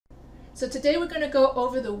So today we're going to go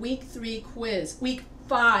over the week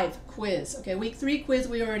 5 quiz. Okay, week 3 quiz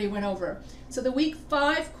we already went over. So the week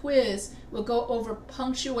 5 quiz will go over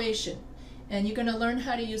punctuation. And you're going to learn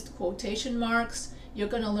how to use the quotation marks. You're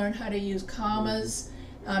going to learn how to use commas.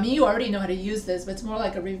 You already know how to use this, but it's more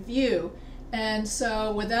like a review. And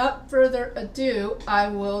so without further ado, I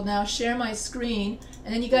will now share my screen.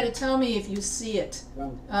 And then you got to tell me if you see it.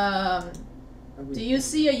 Do you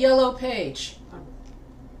see a yellow page?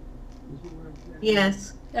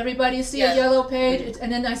 Yes. Everybody see a yellow page?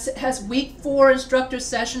 And then it has week 4 instructor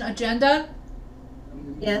session agenda?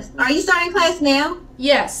 Yes. Are you starting class now?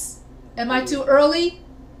 Yes. Am I too early?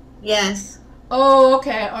 Yes. Oh,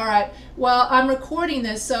 okay. All right. Well, I'm recording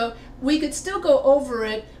this, so we could still go over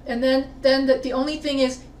it. And then the only thing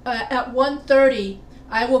is at 1:30,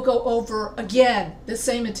 I will go over again the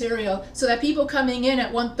same material so that people coming in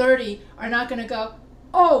at 1:30 are not going to go,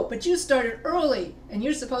 oh, but you started early and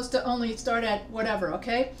you're supposed to only start at whatever,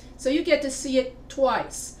 okay? So you get to see it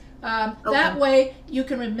twice. Okay. That way you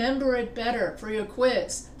can remember it better for your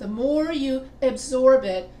quiz. The more you absorb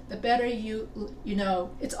it, the better you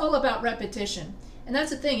know. It's all about repetition. And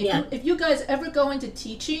that's the thing. If you guys ever go into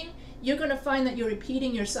teaching, you're going to find that you're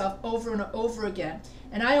repeating yourself over and over again.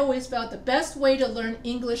 And I always felt the best way to learn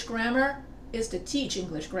English grammar is to teach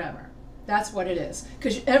English grammar. That's what it is.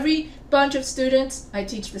 Because every bunch of students, I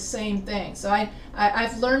teach the same thing. So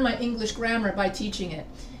I've learned my English grammar by teaching it.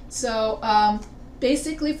 So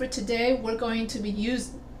basically for today, we're going to be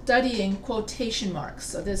studying quotation marks.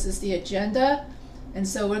 So this is the agenda. And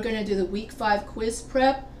so we're going to do the week 5 quiz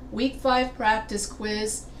prep, week 5 practice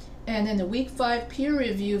quiz, and then the week 5 peer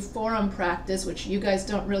review forum practice, which you guys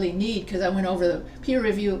don't really need because I went over the peer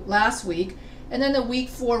review last week. And then the week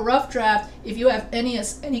 4 rough draft, if you have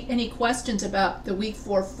any questions about the week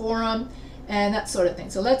 4 forum and that sort of thing.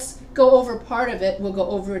 So let's go over part of it. We'll go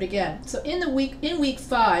over it again. So in week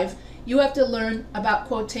 5, you have to learn about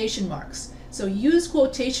quotation marks. So use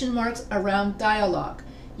quotation marks around dialogue.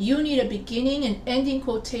 You need a beginning and ending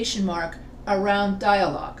quotation mark around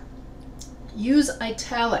dialogue. Use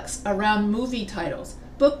italics around movie titles,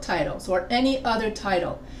 book titles, or any other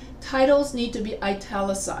title. Titles need to be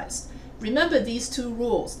italicized. Remember these 2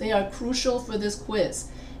 rules. They are crucial for this quiz.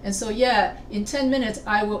 And so in 8 minutes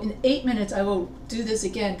I will do this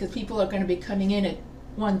again because people are going to be coming in at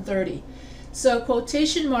 1:30. So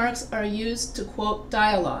quotation marks are used to quote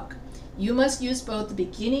dialogue. You must use both the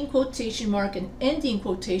beginning quotation mark and ending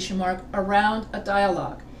quotation mark around a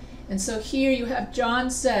dialogue. And so here you have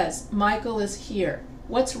John says, Michael is here.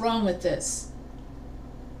 What's wrong with this?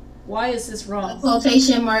 Why is this wrong? The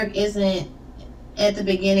quotation mark isn't at the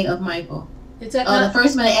beginning of Michael. It's at the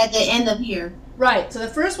first one at the end of here. Right. So the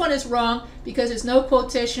first one is wrong because there's no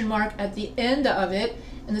quotation mark at the end of it.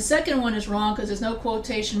 And the second one is wrong because there's no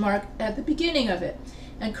quotation mark at the beginning of it.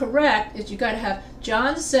 And correct is you got to have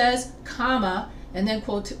John says, comma, and then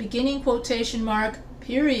beginning quotation mark,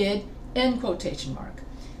 period, end quotation mark.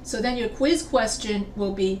 So then your quiz question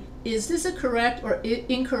will be, is this a correct or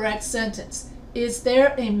incorrect sentence? Is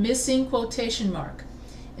there a missing quotation mark?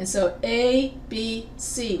 And so A, B,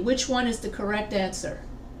 C. Which one is the correct answer?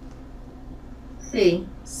 C.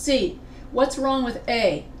 C. What's wrong with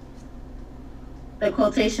A? The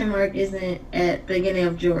quotation mark isn't at the beginning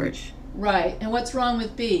of George. Right. And what's wrong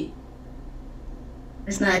with B?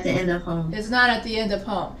 It's not at the end of home. It's not at the end of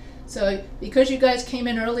home. So because you guys came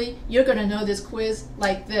in early, you're going to know this quiz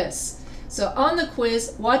like this. So on the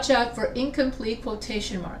quiz, watch out for incomplete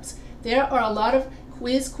quotation marks. There are a lot of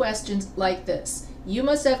quiz questions like this. You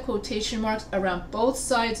must have quotation marks around both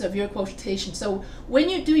sides of your quotation. So when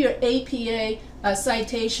you do your APA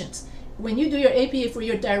citations, when you do your APA for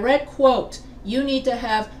your direct quote, you need to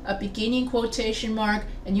have a beginning quotation mark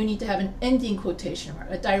and you need to have an ending quotation mark.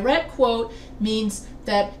 A direct quote means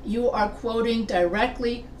that you are quoting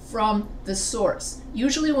directly from the source.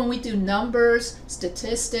 Usually when we do numbers,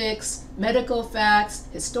 statistics, medical facts,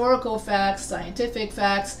 historical facts, scientific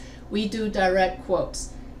facts, we do direct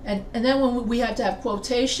quotes. And then when we have to have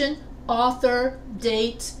quotation, author,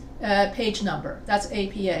 date, page number. That's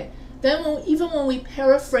APA. Then even when we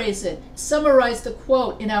paraphrase it, summarize the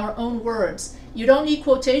quote in our own words, you don't need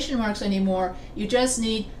quotation marks anymore. You just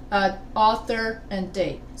need author and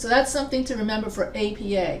date. So that's something to remember for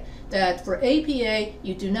APA, that for APA,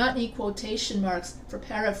 you do not need quotation marks for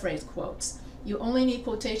paraphrase quotes. You only need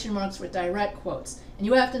quotation marks for direct quotes. And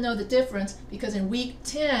you have to know the difference because in week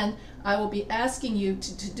 10, I will be asking you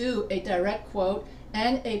to do a direct quote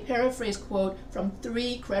and a paraphrase quote from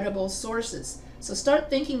 3 credible sources. So start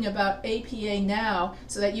thinking about APA now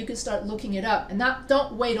so that you can start looking it up. And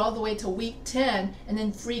don't wait all the way till week 10 and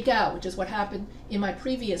then freak out, which is what happened in my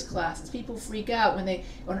previous classes. People freak out when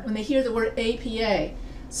they hear the word APA.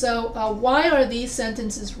 So why are these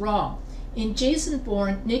sentences wrong? In Jason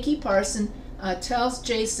Bourne, Nikki Parson tells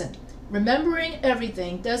Jason, remembering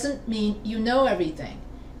everything doesn't mean you know everything.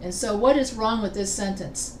 And so what is wrong with this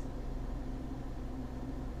sentence?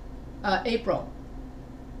 April.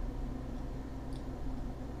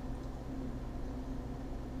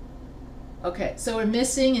 Okay, so we're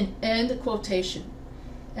missing an end quotation.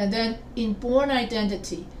 And then in Born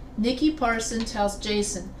Identity, Nikki Parson tells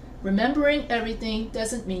Jason, remembering everything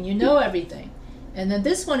doesn't mean you know everything. And then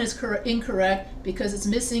this one is incorrect because it's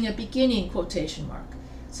missing a beginning quotation mark.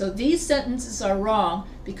 So these sentences are wrong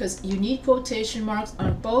because you need quotation marks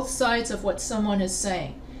on both sides of what someone is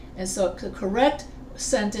saying. And so the correct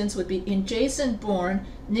sentence would be, in Jason Bourne,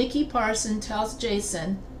 Nikki Parson tells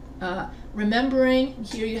Jason, remembering,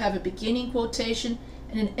 here you have a beginning quotation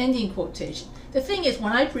and an ending quotation. The thing is,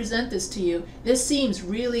 when I present this to you, this seems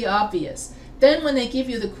really obvious. Then when they give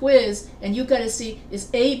you the quiz and you got to see is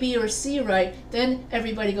A, B, or C right, then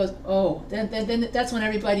everybody goes, oh, then that's when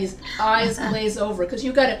everybody's eyes glaze over, because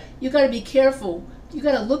you got to be careful. You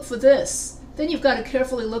got to look for this. Then you've got to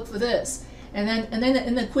carefully look for this. And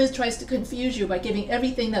then the quiz tries to confuse you by giving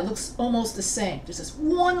everything that looks almost the same. There's this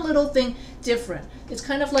one little thing different. It's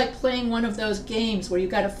kind of like playing one of those games where you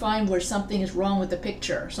got to find where something is wrong with the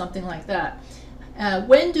picture or something like that.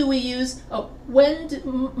 When do we use?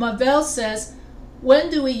 Mavel says, when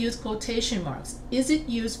do we use quotation marks? Is it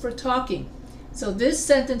used for talking? So this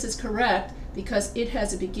sentence is correct because it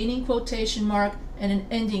has a beginning quotation mark and an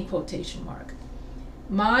ending quotation mark.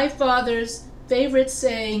 My father's favorite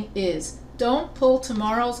saying is, don't pull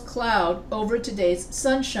tomorrow's cloud over today's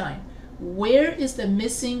sunshine. Where is the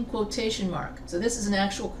missing quotation mark? So this is an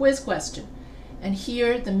actual quiz question. And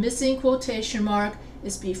here the missing quotation mark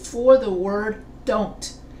is before the word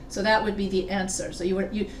don't. So that would be the answer. So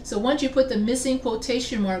once you put the missing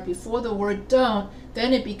quotation mark before the word don't,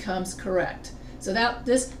 then it becomes correct. So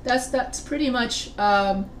that's pretty much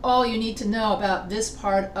all you need to know about this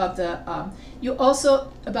part of the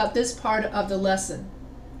about this part of the lesson.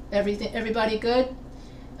 Everybody good?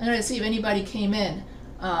 I'm going to see if anybody came in.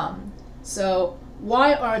 So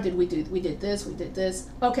we did this.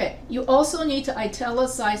 Okay, you also need to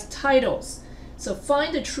italicize titles. So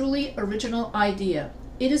find a truly original idea.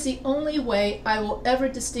 It is the only way I will ever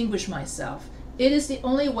distinguish myself. It is the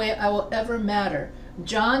only way I will ever matter.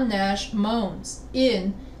 John Nash moans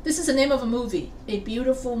in, this is the name of a movie, A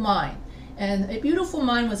Beautiful Mind. And A Beautiful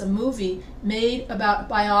Mind was a movie made about a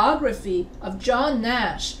biography of John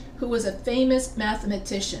Nash, who was a famous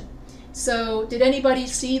mathematician. So did anybody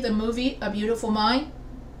see the movie A Beautiful Mind?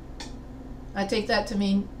 I take that to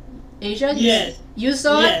mean Asia? Yes. You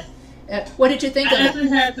saw yes. it? What did you think of it? I actually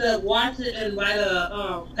had to watch it and write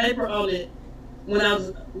a paper on it when I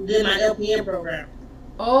did my LPN program.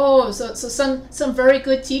 Oh, so some very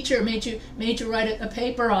good teacher made you write a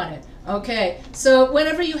paper on it. Okay, so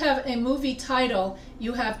whenever you have a movie title,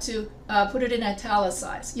 you have to put it in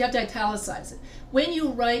italicized. You have to italicize it. When you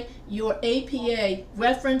write your APA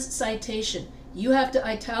reference citation, you have to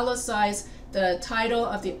italicize the title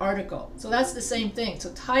of the article. So that's the same thing.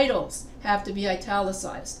 So titles have to be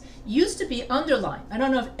italicized. Used to be underlined. I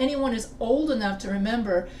don't know if anyone is old enough to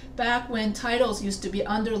remember back when titles used to be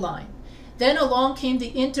underlined. Then along came the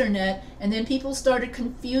internet, and then people started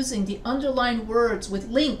confusing the underlined words with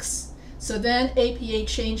links. So then APA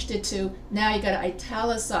changed it to, now you got to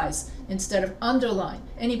italicize instead of underline.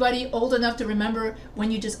 Anybody old enough to remember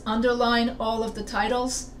when you just underline all of the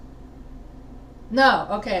titles? No,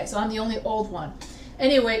 okay, so I'm the only old one.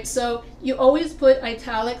 Anyway, so you always put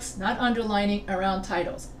italics, not underlining, around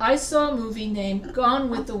titles. I saw a movie named Gone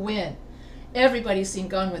with the Wind. Everybody's seen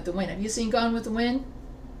Gone with the Wind. Have you seen Gone with the Wind?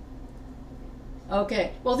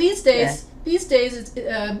 Okay. Well, these days, it's,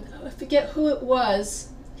 I forget who it was.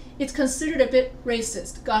 It's considered a bit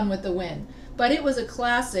racist, Gone with the Wind. But it was a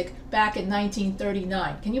classic back in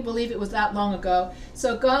 1939. Can you believe it was that long ago?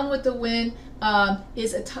 So Gone with the Wind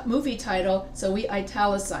is a movie title, so we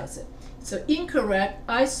italicize it. So incorrect,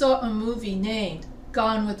 I saw a movie named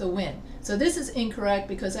Gone with the Wind. So this is incorrect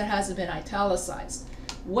because it hasn't been italicized.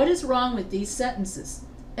 What is wrong with these sentences?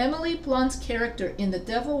 Emily Blunt's character in The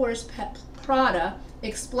Devil Wears Prada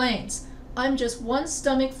explains, I'm just one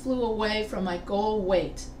stomach flu away from my goal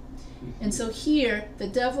weight. And so here, The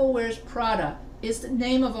Devil Wears Prada is the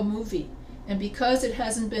name of a movie. And because it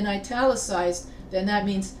hasn't been italicized, then that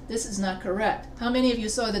means this is not correct. How many of you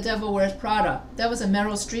saw The Devil Wears Prada? That was a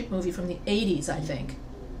Meryl Streep movie from the 80s, I think.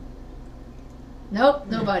 Nope,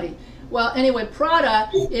 nobody. Well, anyway, Prada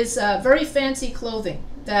is very fancy clothing.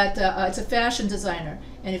 That it's a fashion designer,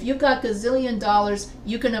 and if you've got gazillion dollars,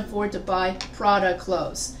 you can afford to buy Prada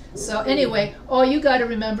clothes. So anyway, all you got to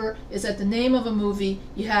remember is that the name of a movie,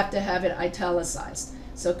 you have to have it italicized.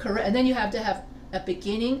 So correct, and then you have to have a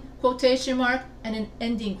beginning quotation mark and an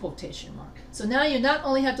ending quotation mark. So now you not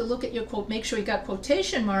only have to look at your quote, make sure you got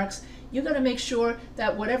quotation marks, you're going to make sure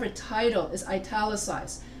that whatever title is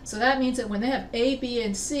italicized. So that means that when they have A, B,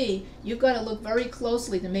 and C, you've got to look very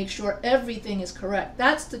closely to make sure everything is correct.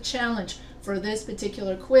 That's the challenge for this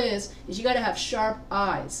particular quiz, is you got to have sharp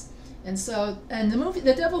eyes. And so, and the movie,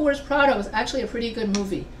 The Devil Wears Prada, was actually a pretty good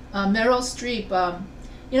movie. Meryl Streep,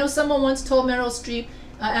 you know, someone once told Meryl Streep,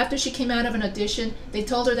 after she came out of an audition, they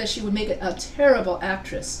told her that she would make a terrible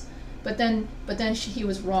actress. But then he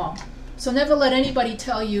was wrong. So never let anybody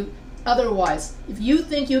tell you otherwise. If you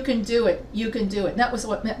think you can do it, you can do it. And that was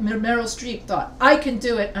what Meryl Streep thought. I can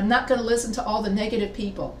do it. I'm not going to listen to all the negative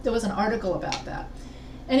people. There was an article about that.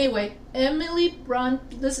 Anyway, Emily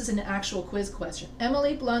Blunt, this is an actual quiz question.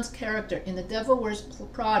 Emily Blunt's character in The Devil Wears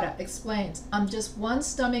Prada explains, I'm just one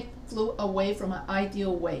stomach flew away from my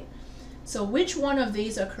ideal weight. So which one of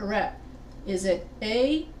these are correct? Is it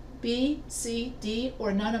A, B, C, D,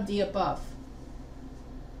 or none of the above?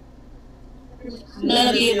 None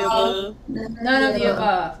of the above. None of the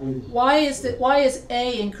above. Why is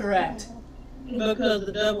A incorrect? Because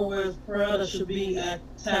The Devil Wears Prada should be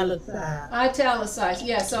italicized. Italicized,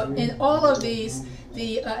 yeah. So in all of these,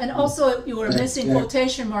 and also you were missing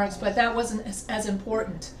quotation marks, but that wasn't as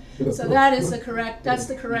important. So that's the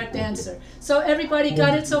correct answer. So everybody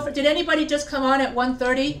got it so far? Did anybody just come on at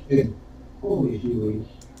 1:30? Did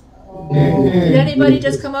anybody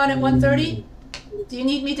just come on at 1:30? Do you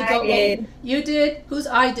need me to go? I did. You did? Who's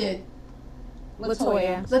I did?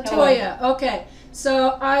 Latoya. Latoya, okay.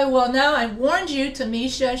 So I warned you,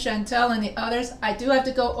 Tamisha, Chantel, and the others. I do have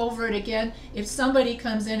to go over it again if somebody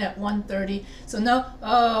comes in at 1:30. So no,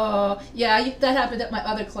 oh, yeah, that happened at my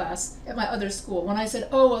other class, at my other school. When I said,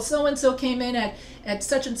 oh, well, so-and-so came in at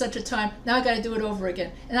such and such a time, now I got to do it over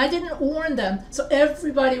again. And I didn't warn them, so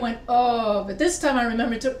everybody went, oh, but this time I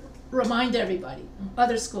remembered to remind everybody,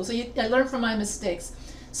 other schools. So I learned from my mistakes.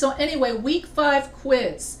 So anyway, week 5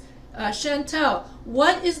 quiz. Chantel,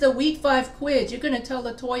 what is the week 5 quiz? You're going to tell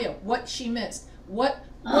Latoya what she missed. What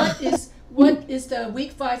is the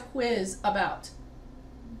week 5 quiz about?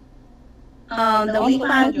 The week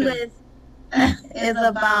 5 quiz is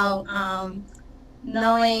about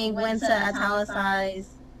knowing when to italicize.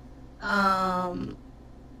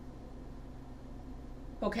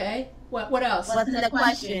 Okay. What else? What's in the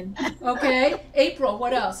question? Okay, April.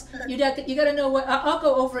 What else? You got to know what. I'll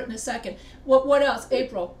go over it in a second. What else,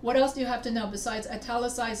 April? What else do you have to know besides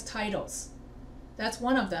italicized titles? That's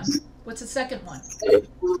one of them. What's the second one?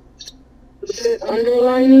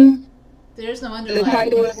 Underlining. There's no The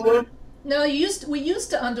title underlining. as well. No, we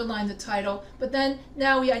used to underline the title, but then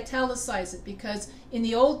now we italicize it because in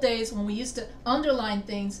the old days when we used to underline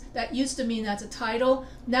things, that used to mean that's a title.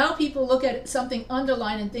 Now people look at something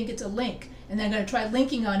underlined and think it's a link, and they're going to try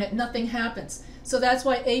linking on it, nothing happens. So that's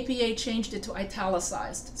why APA changed it to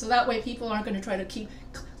italicized. So that way people aren't going to try to keep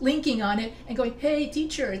linking on it and going, hey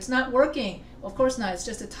teacher, it's not working. Well, of course not, it's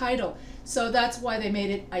just a title. So that's why they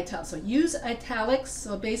made it italic. So use italics.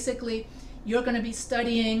 So basically you're going to be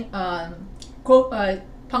studying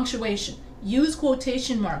punctuation. Use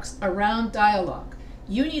quotation marks around dialogue.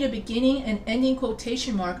 You need a beginning and ending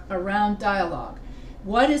quotation mark around dialogue.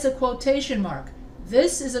 What is a quotation mark?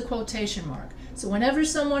 This is a quotation mark. So whenever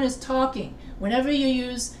someone is talking, whenever you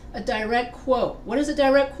use a direct quote, what does a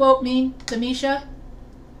direct quote mean, Tamisha?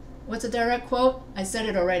 What's a direct quote? I said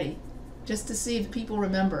it already, just to see if people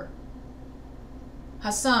remember.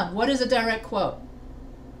 Hassan, what is a direct quote?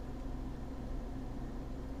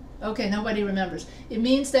 Okay, nobody remembers. It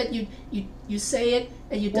means that you say it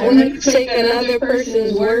and you When you take another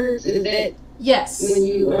person's words, is that yes. when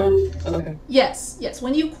you okay. Yes.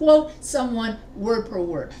 When you quote someone word per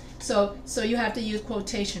word. So you have to use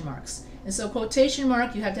quotation marks. And so quotation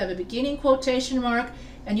mark, you have to have a beginning quotation mark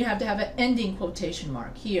and you have to have an ending quotation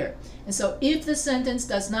mark here. And so if the sentence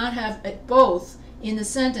does not have both in the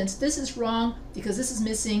sentence, this is wrong because this is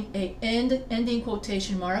missing a ending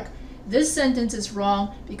quotation mark. This sentence is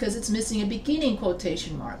wrong because it's missing a beginning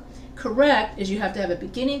quotation mark. Correct is you have to have a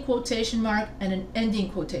beginning quotation mark and an ending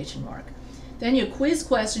quotation mark. Then your quiz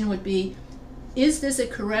question would be, is this a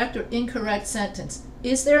correct or incorrect sentence?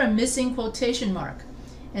 Is there a missing quotation mark?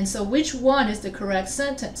 And so which one is the correct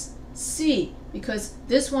sentence? C, because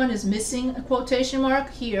this one is missing a quotation mark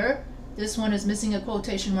here. This one is missing a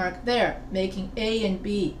quotation mark there, making A and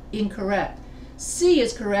B incorrect. C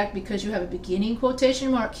is correct because you have a beginning quotation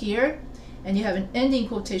mark here and you have an ending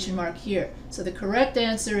quotation mark here. So the correct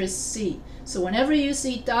answer is C. So whenever you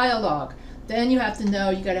see dialogue, then you have to know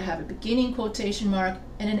you got to have a beginning quotation mark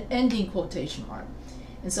and an ending quotation mark.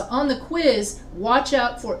 And so on the quiz, watch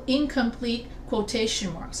out for incomplete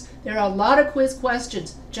quotation marks. There are a lot of quiz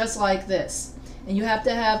questions just like this. And you have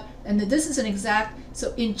to have, and this is an exact,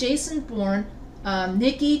 so in Jason Bourne,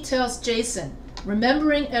 Nikki tells Jason,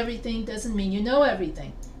 remembering everything doesn't mean you know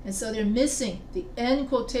everything. And so they're missing the end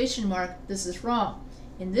quotation mark. This is wrong.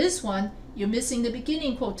 In this one, you're missing the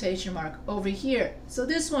beginning quotation mark over here. So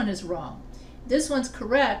this one is wrong. This one's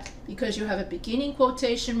correct because you have a beginning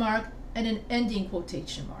quotation mark and an ending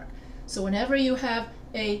quotation mark. So whenever you have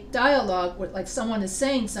a dialogue where like someone is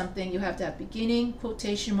saying something, you have to have beginning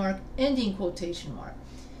quotation mark, ending quotation mark.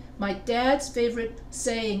 My dad's favorite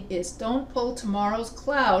saying is, don't pull tomorrow's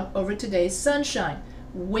cloud over today's sunshine.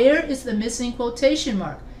 Where is the missing quotation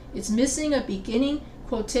mark? It's missing a beginning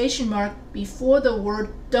quotation mark before the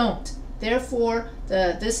word don't. Therefore,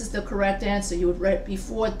 this is the correct answer. You would write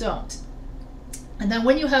before don't. And then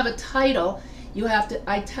when you have a title, you have to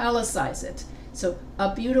italicize it. So,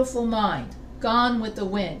 A Beautiful Mind, Gone with the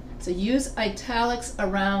Wind. So use italics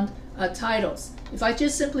around titles. If I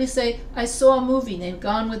just simply say, I saw a movie named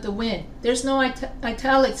Gone with the Wind, there's no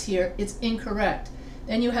italics here, it's incorrect.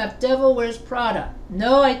 Then you have Devil Wears Prada,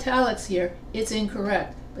 no italics here, it's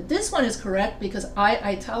incorrect. But this one is correct because I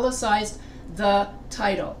italicized the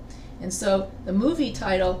title. And so the movie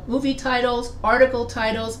title, movie titles, article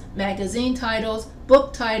titles, magazine titles,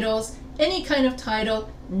 book titles, any kind of title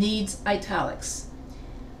needs italics.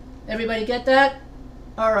 Everybody get that?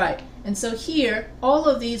 All right. And so here, all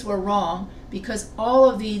of these were wrong because all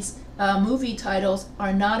of these movie titles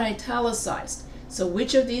are not italicized. So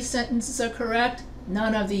which of these sentences are correct?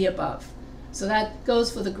 None of the above. So that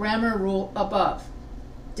goes for the grammar rule above.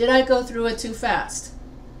 Did I go through it too fast?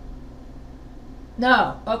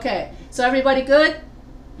 No. Okay. So everybody good?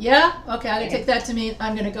 Yeah? Okay, I'm going to take that to mean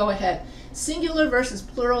I'm going to go ahead. Singular versus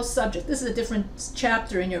plural subject. This is a different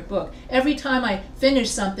chapter in your book. Every time I finish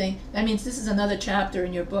something, that means this is another chapter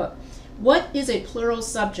in your book. What is a plural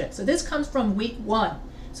subject? So this comes from week 1.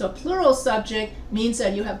 So a plural subject means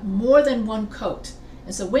that you have more than one coat.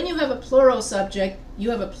 And so when you have a plural subject, you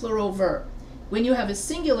have a plural verb. When you have a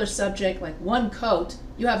singular subject, like one coat,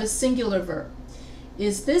 you have a singular verb.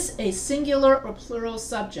 Is this a singular or plural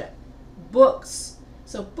subject? Books.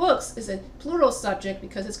 So books is a plural subject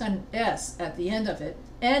because it's got an S at the end of it,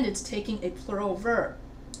 and it's taking a plural verb.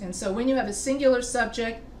 And so when you have a singular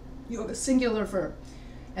subject, you have a singular verb.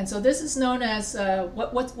 And so this is known as,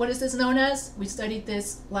 what is this known as? We studied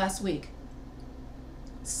this last week.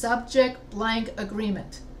 Subject blank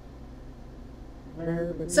agreement.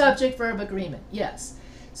 Subject verb agreement, yes.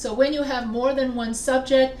 So when you have more than one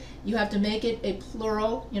subject, you have to make it a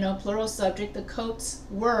plural, plural subject. The coats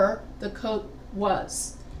were, the coat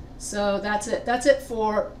was. So that's it. That's it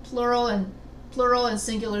for plural and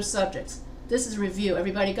singular subjects. This is review.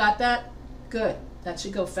 Everybody got that? Good. That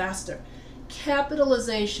should go faster.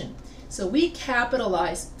 Capitalization. So we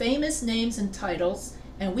capitalize famous names and titles,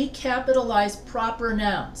 and we capitalize proper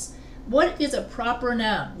nouns. What is a proper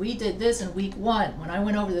noun? We did this in week 1 when I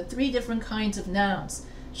went over the 3 different kinds of nouns.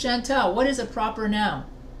 Chantal, what is a proper noun?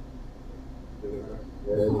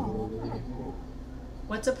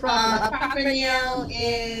 What's a proper? A proper noun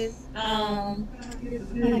is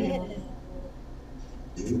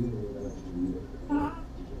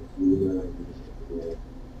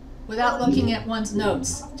Without looking at one's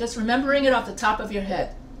notes, just remembering it off the top of your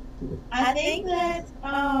head. I think that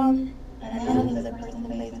a noun is a person,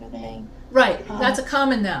 place, or thing. Right, that's a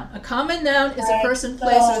common noun. A common noun is a person,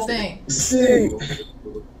 place, or thing.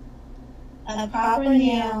 A proper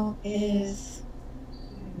noun is.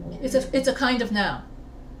 It's a kind of noun.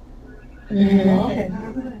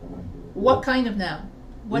 What kind of noun?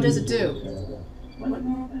 What does it do?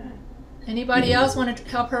 Anybody else want to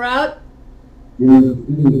help her out?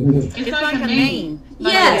 It's like a name.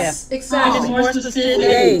 Yes, exactly. More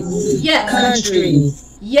specific. Yes. Country.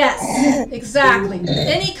 Yes, exactly.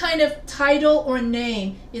 Any kind of title or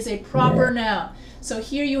name is a proper noun. So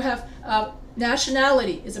here you have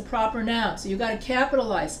nationality is a proper noun. So you got to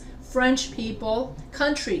capitalize French people,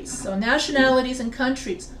 countries. So nationalities and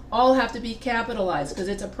countries all have to be capitalized because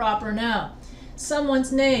it's a proper noun.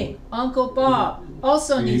 Someone's name, Uncle Bob,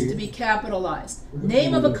 also needs to be capitalized.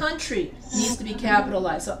 Name of a country needs to be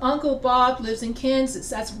capitalized. So Uncle Bob lives in Kansas.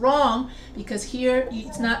 That's wrong because here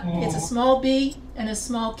it's a small b and a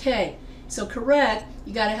small k. So correct,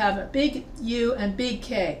 you got to have a big U and big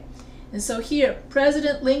K. And so here,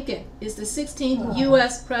 President Lincoln is the 16th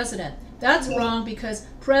U.S. president. That's wrong because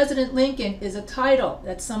President Lincoln is a title.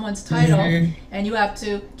 That's someone's title, and you have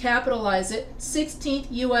to capitalize it. 16th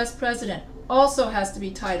U.S. President also has to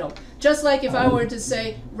be titled. Just like if I were to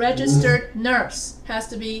say registered nurse, has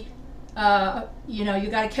to be, you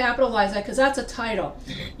got to capitalize that because that's a title.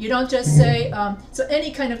 You don't just say, so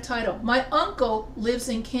any kind of title. My uncle lives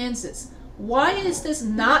in Kansas. Why is this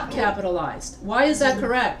not capitalized? Why is that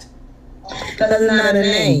correct? That's not a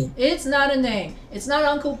name. It's not a name. It's not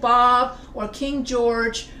Uncle Bob or King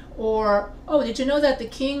George or did you know that the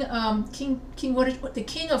king of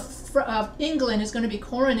England is going to be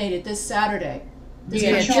coronated this Saturday?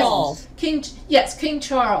 Charles. King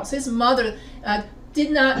Charles. His mother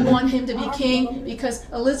did not want him to be king because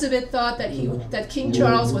Elizabeth thought that King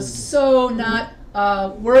Charles was so not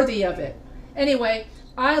worthy of it. Anyway,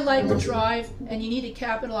 I like to drive, and you need to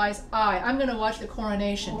capitalize I. I'm going to watch the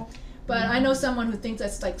coronation. But I know someone who thinks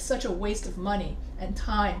that's like such a waste of money and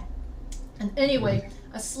time. And anyway,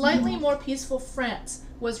 a slightly more peaceful France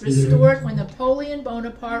was restored when Napoleon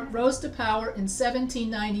Bonaparte rose to power in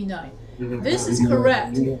 1799. This is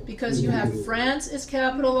correct because you have France is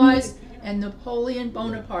capitalized and Napoleon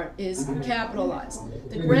Bonaparte is capitalized.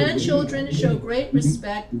 The grandchildren show great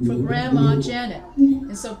respect for Grandma Janet.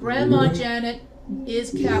 And so Grandma Janet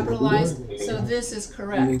is capitalized, so this is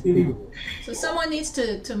correct. So someone needs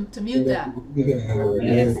to mute that.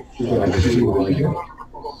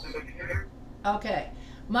 Okay.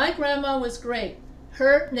 My grandma was great.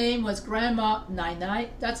 Her name was Grandma Nai Nai.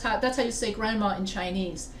 That's how you say grandma in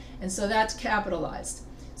Chinese. And so that's capitalized.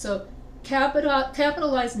 So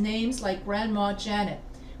capitalize names like Grandma Janet.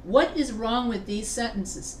 What is wrong with these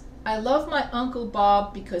sentences? I love my Uncle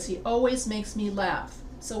Bob because he always makes me laugh.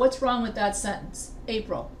 So what's wrong with that sentence?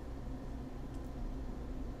 April.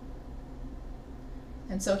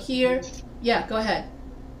 And so here, yeah, go ahead.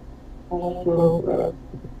 Uncle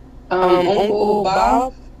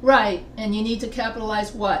Bob. Right, and you need to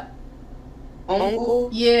capitalize what? Uncle.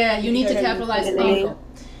 Yeah, you need to capitalize uncle.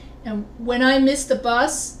 And when I miss the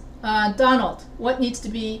bus, Donald, what needs to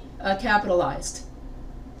be capitalized?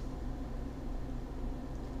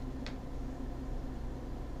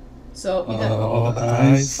 So you got all the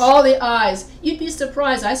I's. all the I's. You'd be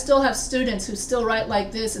surprised. I still have students who still write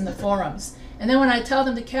like this in the forums. And then when I tell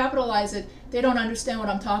them to capitalize it, they don't understand what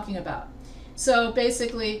I'm talking about. So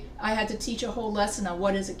basically, I had to teach a whole lesson on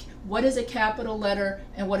what is a capital letter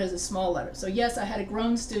and what is a small letter. So yes, I had a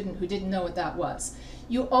grown student who didn't know what that was.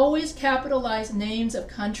 You always capitalize names of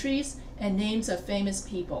countries and names of famous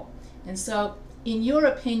people. And so, in your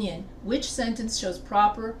opinion, which sentence shows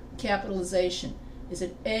proper capitalization? Is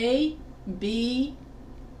it A, B?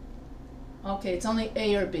 Okay, it's only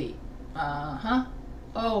A or B.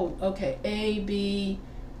 Oh, okay, A, B.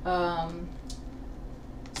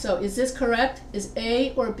 So is this correct? Is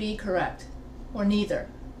A or B correct? Or neither?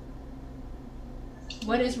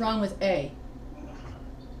 What is wrong with A?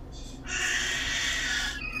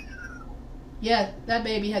 Yeah, that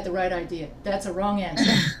baby had the right idea. That's a wrong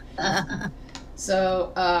answer.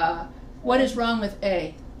 So, what is wrong with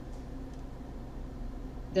A?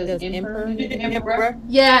 Does emperor?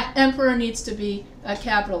 Yeah, emperor needs to be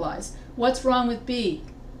capitalized. What's wrong with B?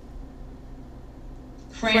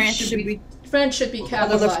 French should be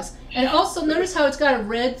capitalized. And also notice how it's got a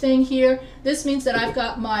red thing here. This means that I've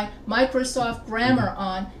got my Microsoft Grammar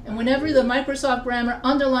on, and whenever the Microsoft Grammar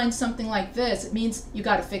underlines something like this, it means you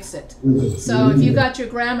got to fix it. So if you got your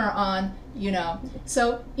grammar on, you know.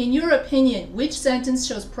 So in your opinion, which sentence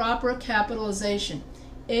shows proper capitalization?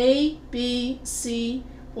 A, B, C,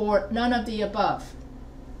 or none of the above?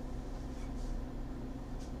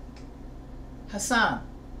 Hassan.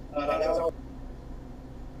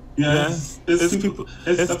 Yes, it's people.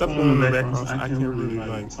 It's stuff on the background. I can't really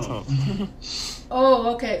like talk.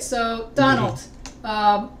 Oh, okay. So Donald,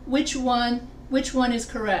 which one is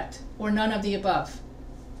correct, or none of the above?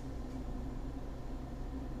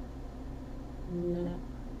 No.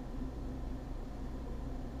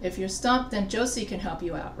 If you're stumped, then Josie can help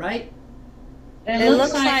you out, right? It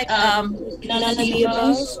looks like none of the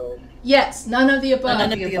above. Yes, none of the above.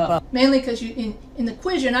 None of the above. Mainly because you in the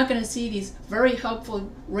quiz you're not going to see these very helpful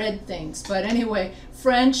red things. But anyway,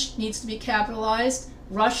 French needs to be capitalized,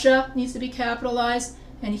 Russia needs to be capitalized,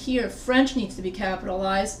 and here French needs to be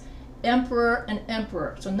capitalized, emperor and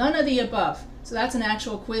emperor. So none of the above. So that's an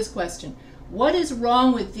actual quiz question. What is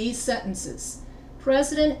wrong with these sentences?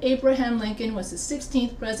 President Abraham Lincoln was the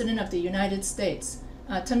 16th president of the United States.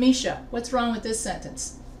 Tamisha, what's wrong with this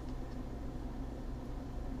sentence?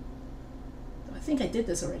 I think I did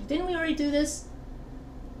this already. Didn't we already do this?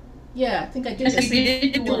 Yeah, I think I did Yes, this. we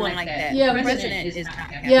did do one like that. Yeah, we did. President is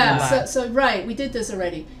Yeah, so right, we did this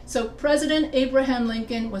already. So President Abraham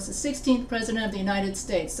Lincoln was the 16th President of the United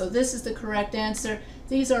States. So this is the correct answer.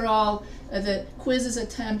 These are all the quiz's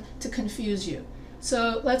attempt to confuse you.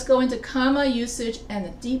 So let's go into comma usage and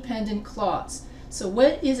the dependent clause. So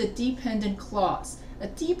what is a dependent clause? A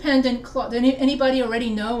dependent clause, anybody already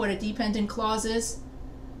know what a dependent clause is?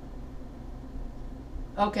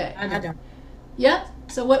 Okay. I don't. Yeah?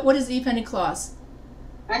 So what is a dependent clause?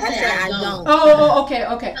 I said I don't.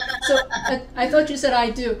 Okay. So I thought you said I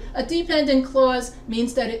do. A dependent clause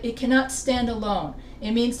means that it cannot stand alone.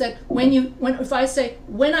 It means that if I say,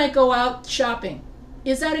 when I go out shopping,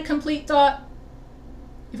 is that a complete thought?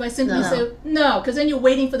 If I simply say, no, because then you're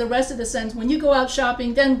waiting for the rest of the sentence. When you go out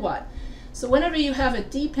shopping, then what? So whenever you have a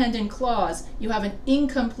dependent clause, you have an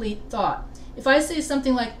incomplete thought. If I say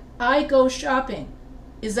something like, I go shopping,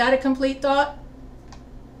 is that a complete thought?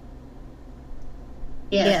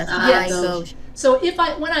 Yes, Yes. I go. So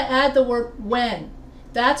when I add the word when,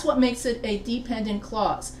 that's what makes it a dependent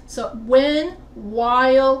clause. So when,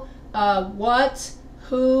 while, what,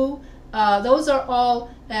 who, those are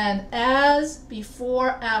all and as,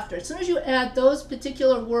 before, after. As soon as you add those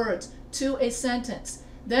particular words to a sentence,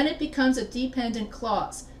 then it becomes a dependent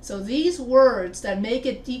clause. So these words that make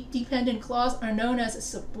it dependent clause are known as a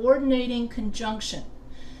subordinating conjunction.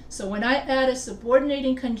 So when I add a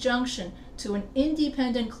subordinating conjunction to an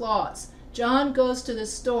independent clause, John goes to the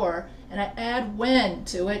store, and I add when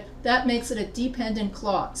to it, that makes it a dependent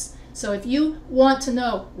clause. So if you want to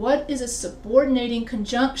know what is a subordinating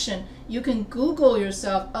conjunction, you can Google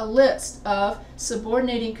yourself a list of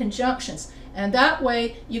subordinating conjunctions. And that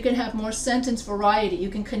way you can have more sentence variety. You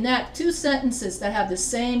can connect two sentences that have the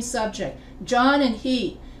same subject, John and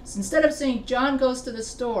he. So instead of saying John goes to the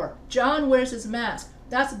store, John wears his mask,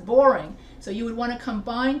 that's boring. So you would want to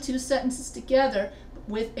combine two sentences together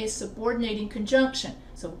with a subordinating conjunction.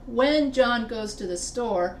 So when John goes to the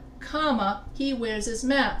store, comma, he wears his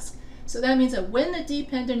mask. So that means that when the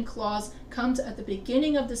dependent clause comes at the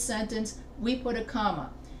beginning of the sentence, we put a comma.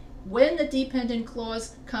 When the dependent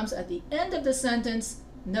clause comes at the end of the sentence,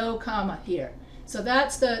 no comma here. So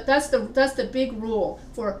that's the big rule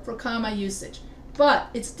for comma usage. But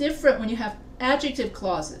it's different when you have adjective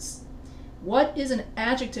clauses. What is an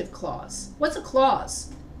adjective clause? What's a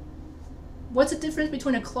clause? What's the difference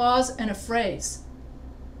between a clause and a phrase?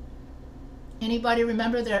 Anybody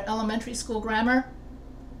remember their elementary school grammar?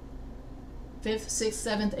 5th, 6th,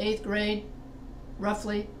 7th, 8th grade,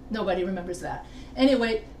 roughly? Nobody remembers that.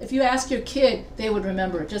 Anyway, if you ask your kid, they would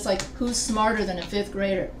remember it, just like who's smarter than a 5th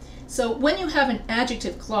grader. So when you have an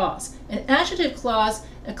adjective clause,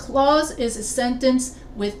 a clause is a sentence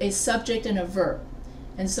with a subject and a verb.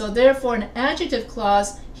 And so therefore an adjective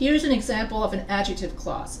clause, here's an example of an adjective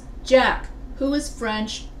clause. Jack, who is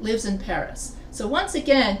French, lives in Paris. So once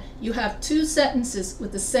again, you have two sentences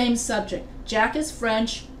with the same subject. Jack is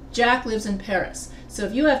French, Jack lives in Paris. So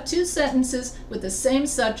if you have two sentences with the same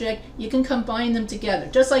subject, you can combine them together,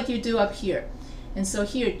 just like you do up here. And so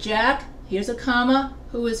here, Jack, here's a comma,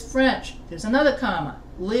 who is French. There's another comma,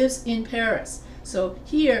 lives in Paris. So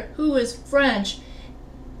here, who is French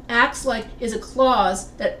is a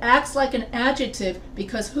clause that acts like an adjective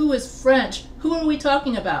because who is French? Who are we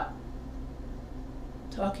talking about?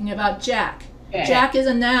 Talking about Jack. Yeah. Jack is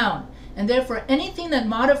a noun, and therefore anything that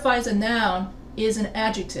modifies a noun is an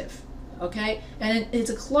adjective. Okay? And it's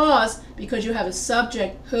a clause because you have a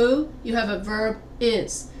subject, who, you have a verb,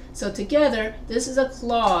 is. So together, this is a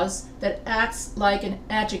clause that acts like an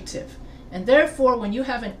adjective. And therefore, when you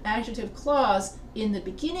have an adjective clause in the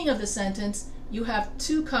beginning of the sentence, you have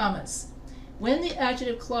two commas. When the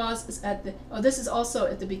adjective clause is this is also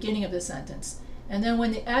at the beginning of the sentence. And then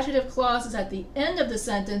when the adjective clause is at the end of the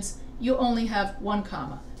sentence, you only have one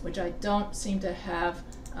comma, which I don't seem to have.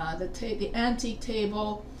 The antique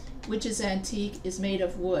table, which is antique, is made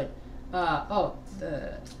of wood.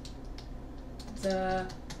 The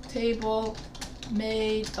table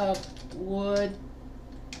made of wood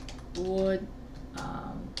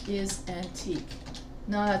is antique.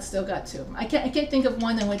 No, that's still got two of them. I can't think of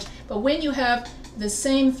one in which, but when you have the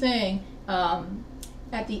same thing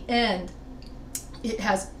at the end, it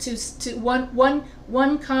has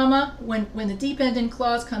one comma. When the dependent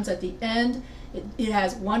clause comes at the end, it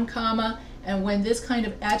has one comma, and when this kind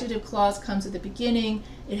of adjective clause comes at the beginning,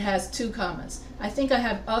 it has two commas. I think I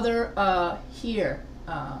have other here,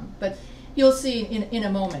 but you'll see in a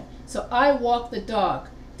moment. So I walk the dog.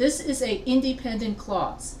 This is an independent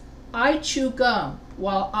clause. I chew gum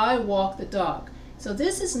while I walk the dog. So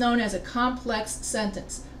this is known as a complex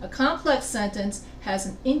sentence. A complex sentence has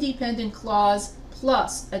an independent clause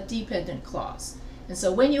plus a dependent clause. And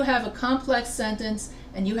so when you have a complex sentence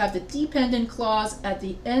and you have the dependent clause at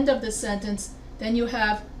the end of the sentence, then you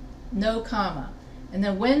have no comma. And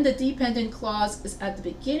then when the dependent clause is at the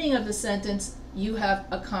beginning of the sentence, you have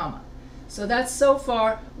a comma. So that's so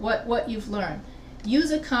far what you've learned.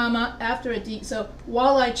 Use a comma after so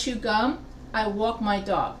while I chew gum, I walk my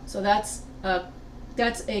dog. So that's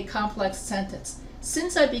a complex sentence.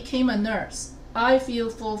 Since I became a nurse, I feel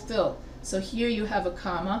fulfilled. So here you have a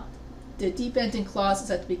comma. The dependent clause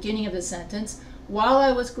is at the beginning of the sentence. While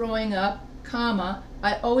I was growing up, comma,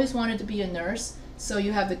 I always wanted to be a nurse. So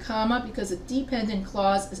you have the comma because the dependent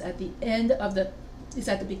clause is at the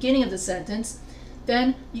beginning of the sentence.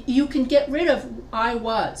 Then you can get rid of I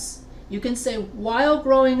was. You can say, while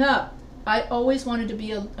growing up, I always wanted to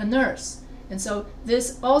be a nurse. And so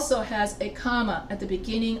this also has a comma at the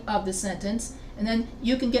beginning of the sentence. And then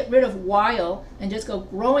you can get rid of while and just go,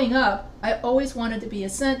 growing up, I always wanted to be a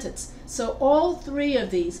sentence. So all three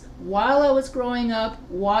of these, while I was growing up,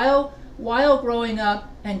 while growing up,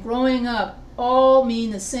 and growing up, all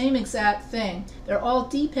mean the same exact thing. They're all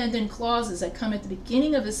dependent clauses that come at the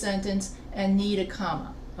beginning of a sentence and need a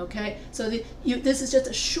comma. Okay, so this is just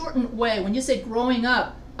a shortened way. When you say growing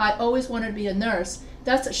up, I always wanted to be a nurse,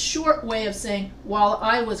 that's a short way of saying while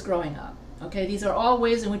I was growing up. Okay, these are all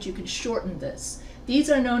ways in which you can shorten this. These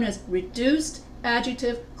are known as reduced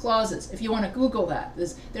adjective clauses. If you want to Google that,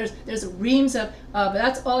 there's reams of, but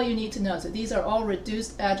that's all you need to know. So these are all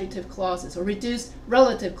reduced adjective clauses or reduced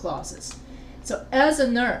relative clauses. So as a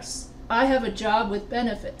nurse, I have a job with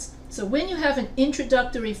benefits. So when you have an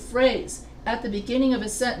introductory phrase at the beginning of a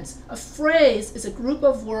sentence, a phrase is a group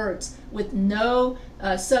of words with no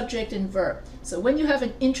subject and verb. So when you have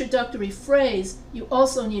an introductory phrase, you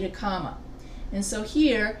also need a comma. And so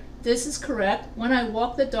here, this is correct. When I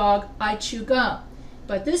walk the dog, I chew gum.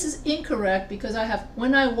 But this is incorrect because I have,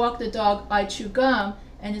 when I walk the dog, I chew gum,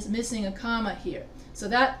 and it's missing a comma here. So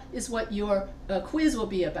that is what your quiz will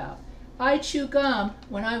be about. I chew gum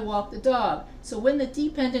when I walk the dog. So when the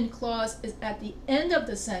dependent clause is at the end of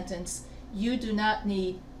the sentence, you do not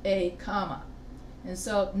need a comma. And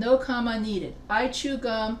so no comma needed. I chew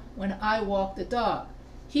gum when I walk the dog.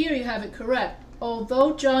 Here you have it correct.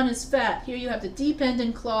 Although John is fat, here you have the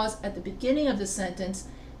dependent clause at the beginning of the sentence,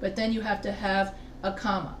 but then you have to have a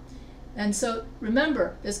comma. And so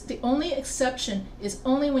remember, the only exception is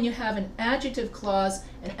only when you have an adjective clause.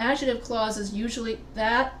 An adjective clause is usually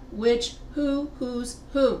that, which, who, whose,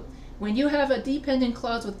 who. When you have a dependent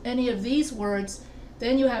clause with any of these words,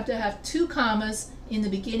 then you have to have two commas in the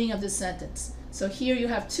beginning of the sentence. So here you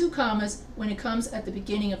have two commas when it comes at the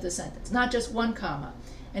beginning of the sentence, not just one comma.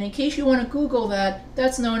 And in case you want to Google that,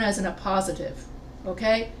 that's known as an appositive.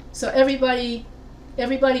 Okay? So everybody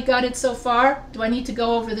got it so far? Do I need to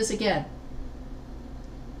go over this again?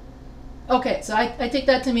 Okay, so I take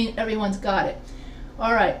that to mean everyone's got it.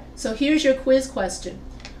 All right, so here's your quiz question.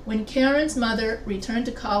 When Karen's mother returned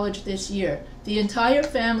to college this year, the entire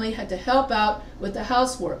family had to help out with the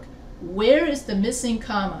housework. Where is the missing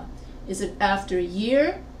comma? Is it after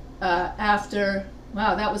year, after,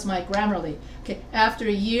 wow, that was my Grammarly. Okay, after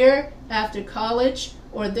a year, after college,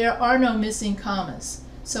 or there are no missing commas?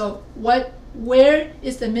 So where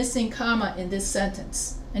is the missing comma in this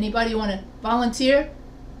sentence? Anybody want to volunteer?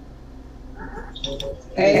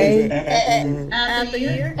 After a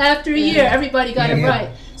year? After a year, everybody got it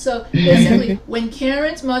right. So basically, when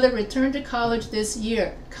Karen's mother returned to college this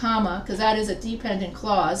year, comma, because that is a dependent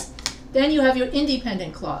clause, then you have your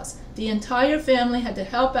independent clause. The entire family had to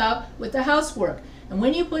help out with the housework. And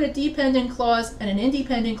when you put a dependent clause and an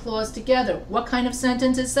independent clause together, what kind of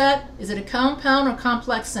sentence is that? Is it a compound or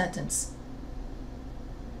complex sentence?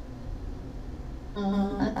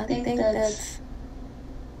 I think that's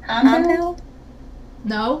compound?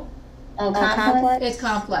 No? Oh, complex? It's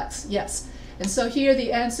complex, yes. And so here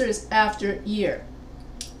the answer is after year.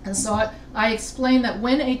 And so I explained that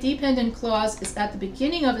when a dependent clause is at the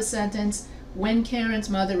beginning of a sentence, when Karen's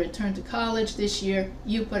mother returned to college this year,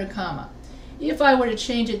 you put a comma. If I were to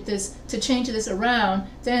change this around,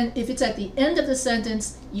 then if it's at the end of the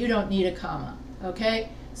sentence, you don't need a comma. Okay?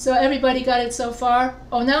 So everybody got it so far?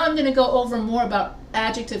 Oh, now I'm going to go over more about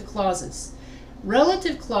adjective clauses.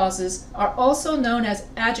 Relative clauses are also known as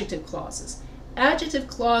adjective clauses. Adjective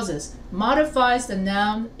clauses modifies the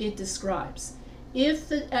noun it describes. If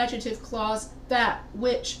the adjective clause that,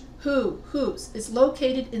 which, who, whose is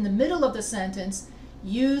located in the middle of the sentence,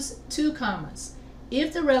 use two commas.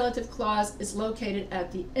 If the relative clause is located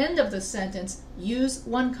at the end of the sentence, use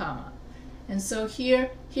one comma. And so here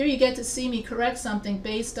you get to see me correct something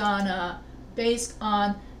based on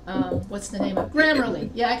what's the name of Grammarly.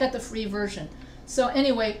 Yeah, I got the free version. So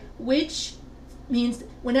anyway, which means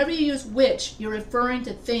whenever you use which, you're referring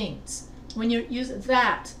to things. When you use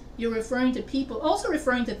that, you're referring to people, also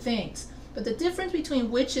referring to things. But the difference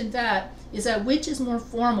between which and that is that which is more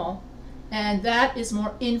formal and that is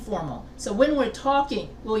more informal. So when we're talking,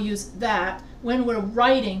 we'll use that. When we're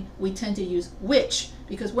writing, we tend to use which,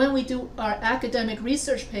 because when we do our academic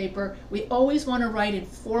research paper, we always want to write in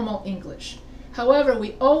formal English. However,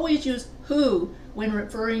 we always use who when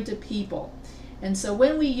referring to people. And so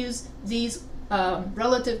when we use these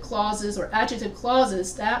relative clauses or adjective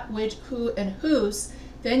clauses, that, which, who, and whose,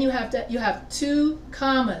 then you have two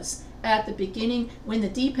commas at the beginning. When the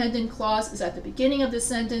dependent clause is at the beginning of the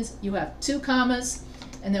sentence, you have two commas.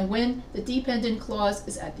 And then when the dependent clause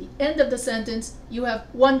is at the end of the sentence, you have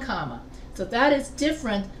one comma. So that is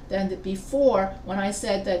different than the before, when I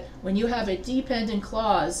said that when you have a dependent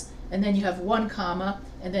clause and then you have one comma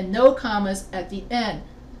and then no commas at the end.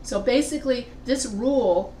 So basically this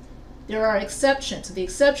rule, there are exceptions. So the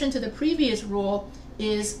exception to the previous rule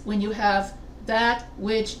is when you have that,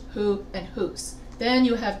 which, who, and whose. Then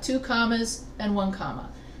you have two commas and one comma.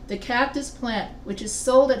 The cactus plant, which is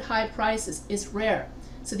sold at high prices, is rare.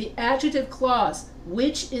 So the adjective clause,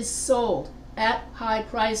 which is sold at high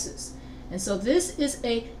prices. And so this is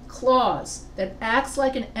a clause that acts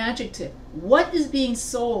like an adjective. What is being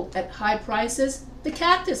sold at high prices? The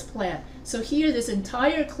cactus plant. So here this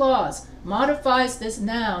entire clause modifies this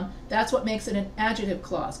noun. That's what makes it an adjective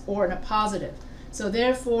clause or an appositive. So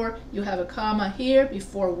therefore you have a comma here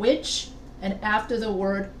before which and after the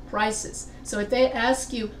word prices. So if they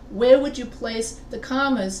ask you where would you place the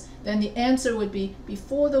commas, then the answer would be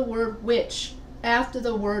before the word which, after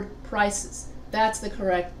the word prices. That's the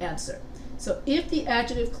correct answer. So if the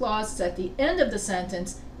adjective clause is at the end of the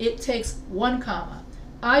sentence, it takes one comma.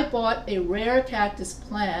 I bought a rare cactus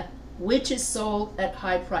plant which is sold at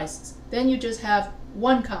high prices. Then you just have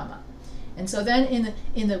one comma. And so then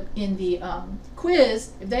in the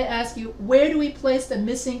quiz, if they ask you where do we place the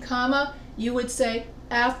missing comma, you would say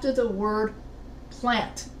after the word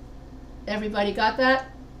plant. Everybody got that?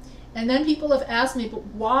 And then people have asked me, but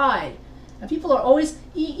why? And people are always,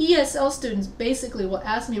 ESL students basically will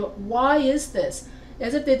ask me, why is this?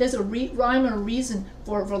 As if there's a rhyme or reason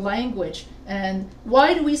for language. And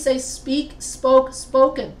why do we say speak, spoke,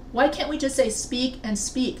 spoken? Why can't we just say speak and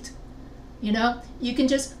speaked? You know, you can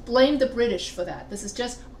just blame the British for that. This is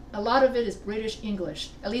just, a lot of it is British English,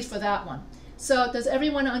 at least for that one. So does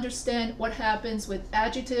everyone understand what happens with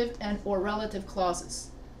adjective and or relative clauses?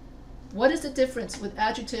 What is the difference with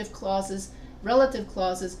adjective clauses, relative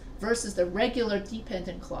clauses, versus the regular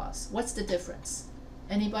dependent clause? What's the difference?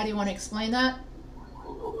 Anybody want to explain that?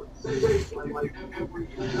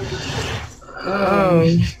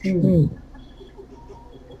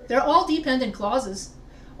 They're all dependent clauses.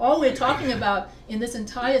 All we're talking about in this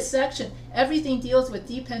entire section, everything deals with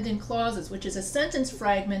dependent clauses, which is a sentence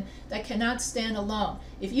fragment that cannot stand alone.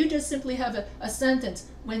 If you just simply have a sentence,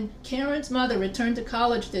 when Karen's mother returned to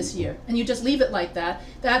college this year, and you just leave it like that,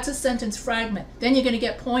 that's a sentence fragment. Then you're going to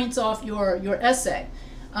get points off your essay.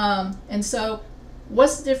 And so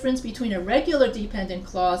what's the difference between a regular dependent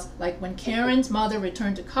clause, like when Karen's mother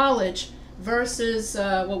returned to college, versus,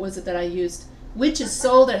 what was it that I used? Which is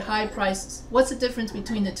sold at high prices. What's the difference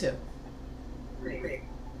between the two?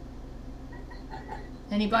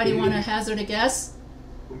 Anybody want to hazard a guess?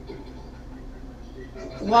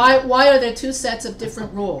 Why are there two sets of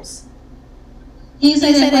different rules? Can you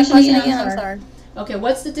say that question again? I'm sorry. Okay,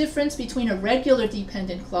 what's the difference between a regular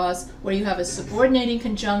dependent clause where you have a subordinating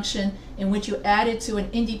conjunction in which you add it to an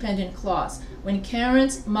independent clause? When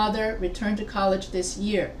Karen's mother returned to college this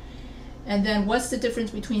year. And then what's the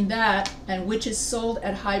difference between that and which is sold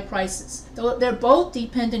at high prices? They're both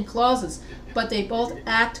dependent clauses, but they both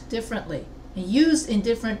act differently and used in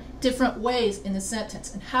different ways in the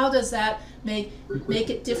sentence. And how does that make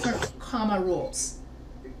it different comma rules?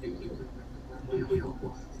 So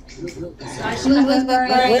I should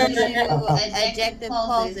referring to adjective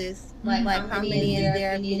clauses, like how many is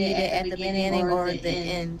there needed at the beginning or at the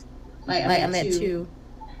end? Like I'm at 2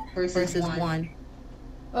 versus 1.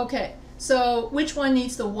 Okay. So which one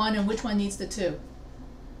needs the 1 and which one needs the 2?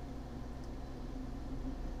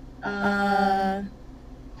 I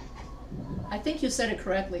think you said it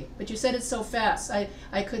correctly, but you said it so fast, I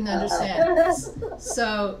couldn't understand.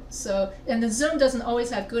 So, and the Zoom doesn't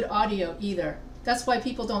always have good audio either. That's why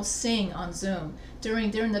people don't sing on Zoom.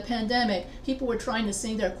 During the pandemic, people were trying to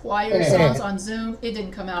sing their choir songs on Zoom. It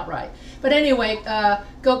didn't come out right. But anyway,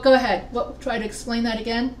 go ahead. Try to explain that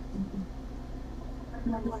again.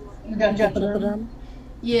 got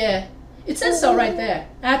Yeah, it says so right there.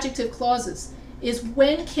 Adjective clauses. is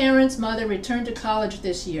when Karen's mother returned to college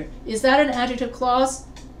this year. Is that an adjective clause?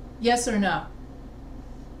 Yes or no?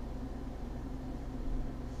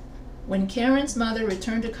 When Karen's mother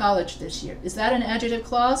returned to college this year. Is that an adjective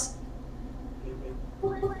clause?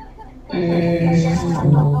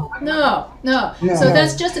 No. So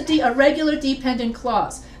that's just a regular dependent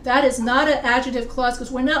clause. That is not an adjective clause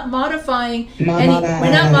because we're not modifying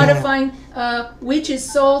which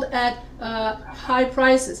is sold at high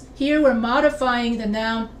prices. Here we're modifying the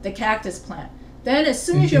noun, the cactus plant. Then as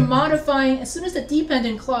soon as you're modifying, as soon as the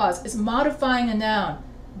dependent clause is modifying a noun,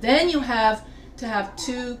 then you have to have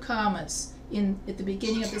 2 commas at the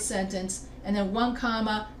beginning of the sentence and then 1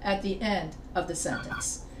 comma at the end of the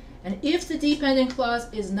sentence. And if the dependent clause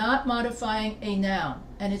is not modifying a noun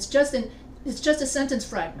and it's just a sentence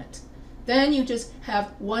fragment, then you just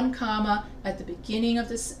have 1 comma at the beginning of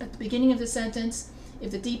the sentence if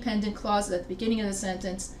the dependent clause is at the beginning of the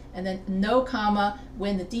sentence, and then no comma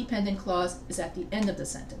when the dependent clause is at the end of the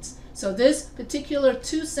sentence. So this particular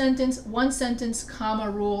 1 sentence comma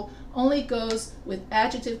rule only goes with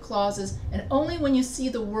adjective clauses and only when you see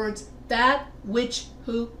the words that, which,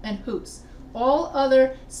 who, and whose. All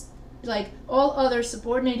other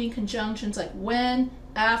subordinating conjunctions like when,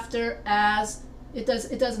 after, as, it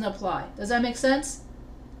doesn't apply. Does that make sense?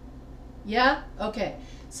 Yeah? Okay.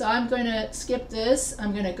 So I'm going to skip this.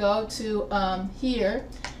 I'm going to go to here.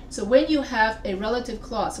 So when you have a relative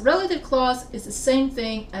clause is the same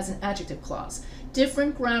thing as an adjective clause.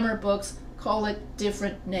 Different grammar books call it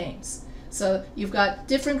different names. So you've got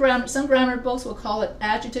different grammar, some grammar books will call it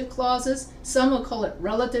adjective clauses, some will call it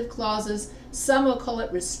relative clauses, some will call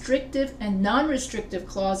it restrictive and non-restrictive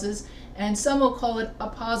clauses, and some will call it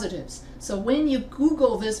appositives. So when you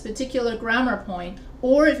Google this particular grammar point,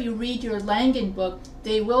 or if you read your Langen book,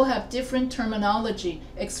 they will have different terminology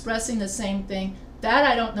expressing the same thing. That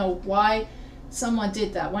I don't know why someone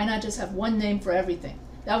did that. Why not just have one name for everything?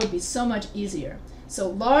 That would be so much easier. So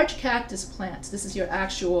large cactus plants, this is your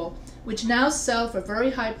actual, which now sell for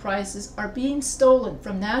very high prices, are being stolen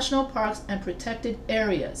from national parks and protected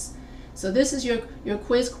areas. So this is your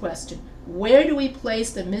quiz question. Where do we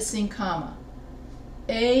place the missing comma?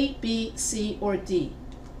 A, B, C, or D?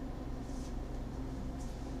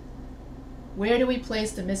 Where do we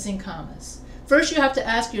place the missing commas? First you have to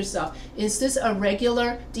ask yourself, is this a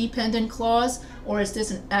regular dependent clause or is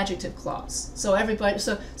this an adjective clause? So everybody,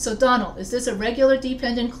 so Donald, is this a regular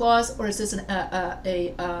dependent clause or is this an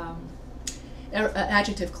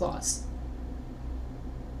adjective clause?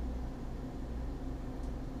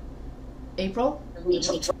 April?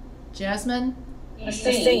 Jasmine?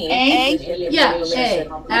 A? Yeah, A.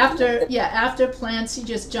 After plants,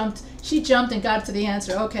 she jumped and got to the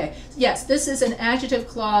answer. Okay. Yes, this is an adjective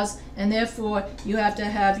clause, and therefore you have to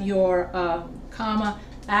have your comma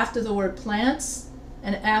after the word plants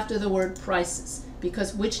and after the word prices,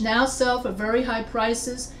 because which now sell for very high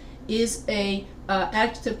prices is a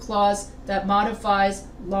adjective clause that modifies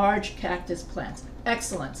large cactus plants.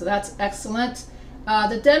 Excellent. So that's excellent.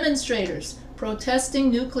 The demonstrators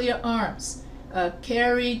protesting nuclear arms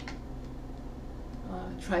carried.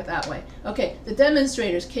 Try it that way. Okay, the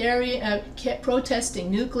demonstrators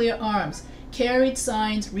protesting nuclear arms carried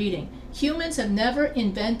signs reading, "Humans have never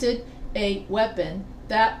invented a weapon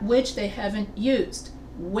that which they haven't used."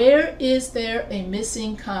 Where is there a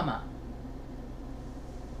missing comma?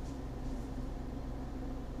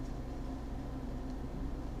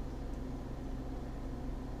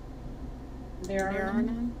 There are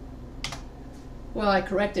none. Well, I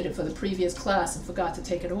corrected it for the previous class and forgot to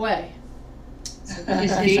take it away.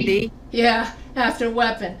 Yeah, after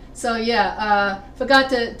weapon. So yeah, forgot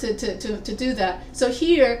to do that. So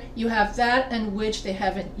here you have that and which they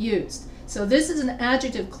haven't used. So this is an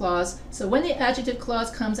adjective clause. So when the adjective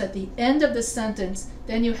clause comes at the end of the sentence,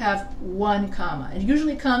 then you have 1 comma. It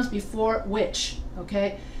usually comes before which,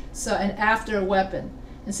 okay? So and after weapon.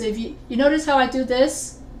 And so if you notice how I do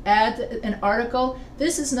this, add an article,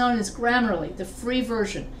 this is known as Grammarly, the free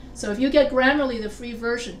version. So if you get Grammarly, the free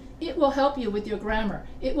version, it will help you with your grammar.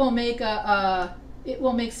 It will make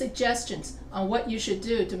suggestions on what you should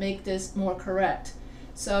do to make this more correct.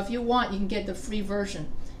 So if you want, you can get the free version.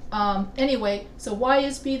 Anyway, so why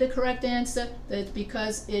is B the correct answer? That's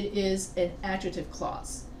because it is an adjective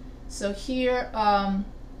clause. So here,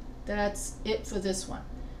 that's it for this one.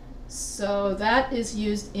 So that is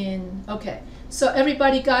used in, okay. So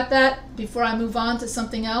everybody got that before I move on to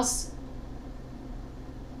something else?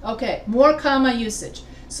 Okay, more comma usage.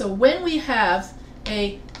 So when we have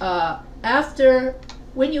a,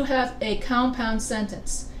 when you have a compound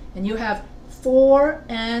sentence and you have for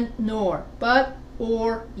and nor, but,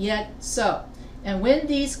 or, yet, so. And when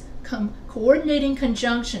these coordinating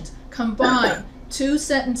conjunctions combine two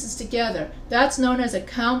sentences together. That's known as a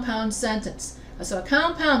compound sentence. So a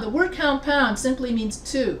compound, the word compound simply means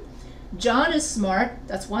two. John is smart,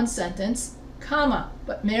 that's one sentence, comma,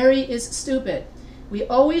 but Mary is stupid. We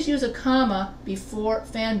always use a comma before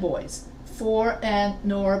fanboys. For, and,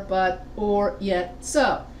 nor, but, or, yet,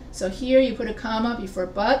 so. So here you put a comma before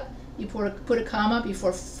but, you put a comma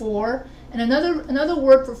before for, and another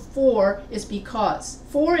word for is because.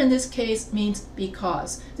 For in this case means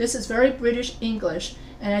because. This is very British English,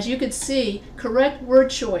 and as you can see, correct word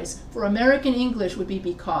choice for American English would be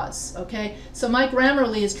because, okay? So my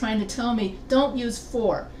Grammarly is trying to tell me don't use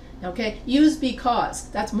for, okay? Use because.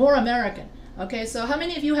 That's more American, okay? So how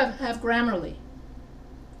many of you have Grammarly?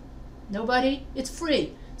 Nobody? It's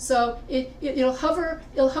free. So it'll hover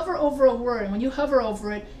over a word, and when you hover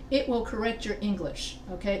over it, it will correct your English.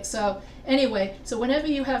 Okay. So anyway, so whenever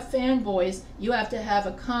you have fanboys, you have to have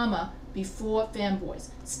a comma before fanboys.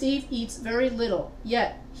 Steve eats very little,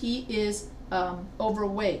 yet he is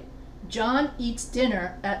overweight. John eats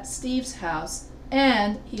dinner at Steve's house,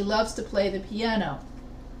 and he loves to play the piano.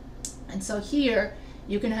 And so here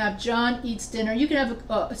you can have John eats dinner. You can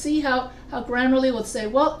have see how Grammarly will say,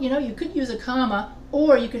 well, you know, you could use a comma,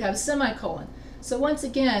 or you could have a semicolon. So once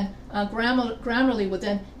again, Grammarly would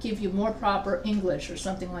then give you more proper English or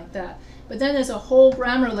something like that. But then there's a whole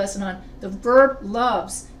grammar lesson on the verb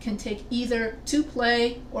loves can take either to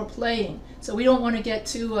play or playing. So we don't want to get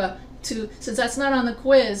since that's not on the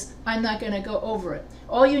quiz, I'm not going to go over it.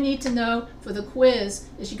 All you need to know for the quiz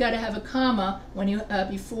is you got to have a comma when you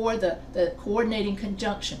before the coordinating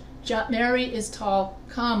conjunction. Mary is tall,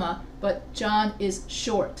 comma, but John is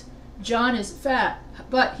short. John is fat,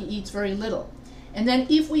 but he eats very little. And then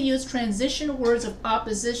if we use transition words of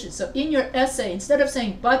opposition, so in your essay, instead of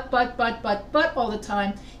saying but all the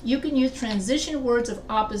time, you can use transition words of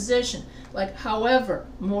opposition, like however,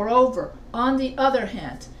 moreover, on the other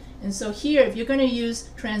hand. And so here, if you're going to use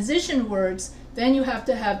transition words, then you have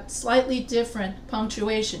to have slightly different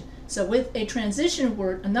punctuation. So with a transition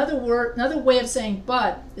word, another way of saying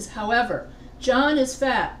but is however. John is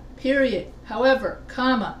fat, period. However,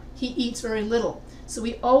 comma, he eats very little. So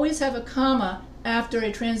we always have a comma after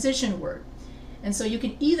a transition word. And so you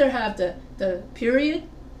can either have the period,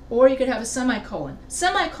 or you could have a semicolon.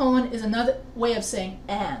 Semicolon is another way of saying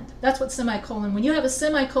and. That's what semicolon, when you have a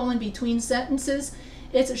semicolon between sentences,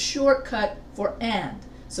 it's a shortcut for and.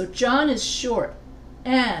 So John is short,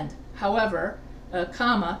 and, however,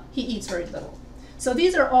 comma, he eats very little. So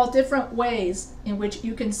these are all different ways in which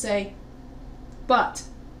you can say but.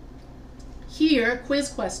 Here, quiz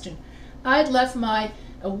question. I'd left my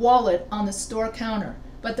wallet on the store counter,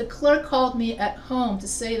 but the clerk called me at home to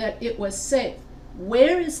say that it was safe.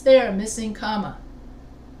 Where is there missing comma?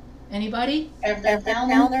 Anybody? After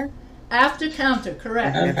counter? After counter,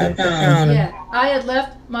 correct. After counter. Yeah, I had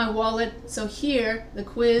left my wallet, so here the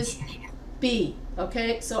quiz B,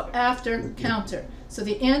 okay? So after counter. So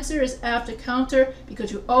the answer is after counter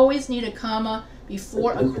because you always need a comma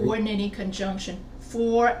before a coordinating conjunction.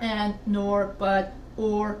 For, and, nor, but,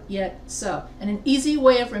 or, yet, so. And an easy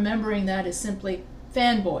way of remembering that is simply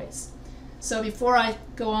fanboys. So before I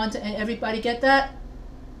go on to, everybody get that?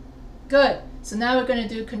 Good. So now we're going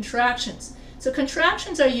to do contractions. So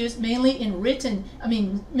contractions are used mainly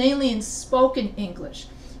mainly in spoken English.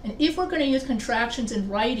 And if we're going to use contractions in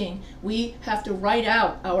writing, we have to write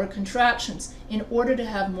out our contractions in order to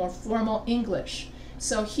have more formal English.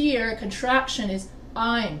 So here, contraction is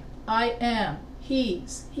I'm, I am,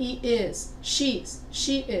 he's, he is, she's,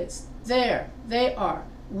 she is, there, they are,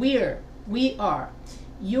 we're, we are,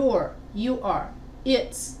 you're, you are,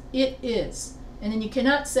 it's, it is. And then you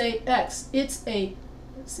cannot say X, it's a,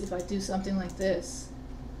 let's see if I do something like this.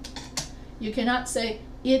 You cannot say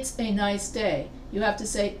it's a nice day. You have to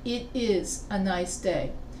say it is a nice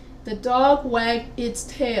day. The dog wagged its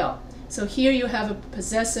tail. So here you have a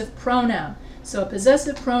possessive pronoun. So a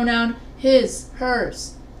possessive pronoun, his,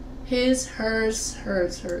 hers. His, hers,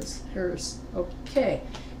 hers. Okay.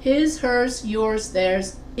 His, hers, yours,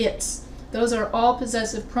 theirs, its. Those are all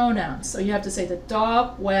possessive pronouns. So you have to say the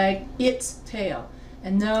dog wagged its tail.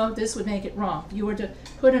 And no, this would make it wrong. If you were to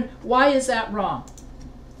put in, why is that wrong?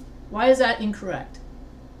 Why is that incorrect?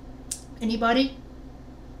 Anybody?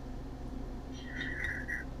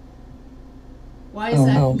 Why is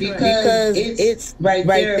that incorrect? Because it's right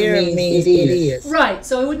there means it is. Right.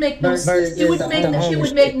 So it would make no sense. It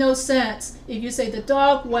would make no sense if you say the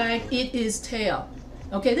dog wagged its tail.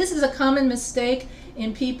 Okay, this is a common mistake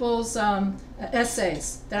in people's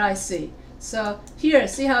essays that I see. So here,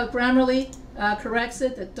 see how Grammarly corrects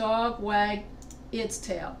it? The dog wagged its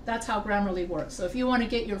tail. That's how Grammarly works. So if you want to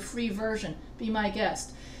get your free version, be my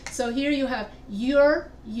guest. So here you have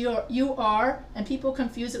you are, and people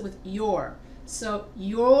confuse it with your. So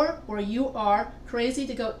you're or you are crazy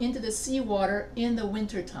to go into the seawater in the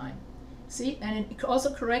wintertime. See, and it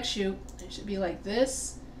also corrects you. It should be like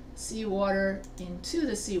this, seawater into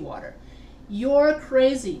the seawater. You're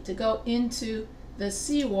crazy to go into the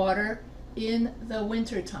seawater in the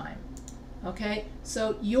wintertime. Okay,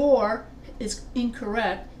 so your is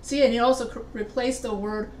incorrect. See, and it also replaced the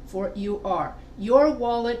word for you are. Your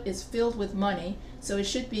wallet is filled with money, so it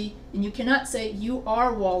should be, and you cannot say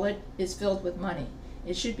your wallet is filled with money.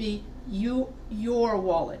 It should be your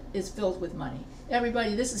wallet is filled with money.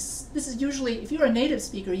 Everybody, this is usually, if you're a native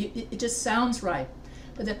speaker, it just sounds right.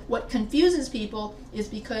 But what confuses people is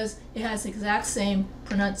because it has the exact same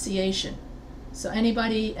pronunciation. So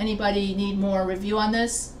anybody need more review on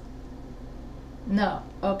this? No.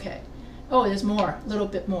 Okay. Oh, there's more, a little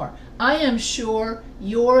bit more. I am sure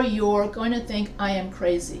you're going to think I am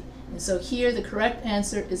crazy. And so here the correct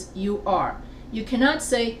answer is you are. You cannot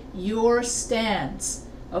say your stands.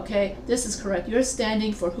 Okay, this is correct. You're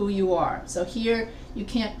standing for who you are. So here you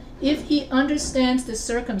can't. If he understands the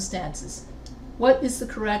circumstances, what is the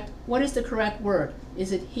correct word?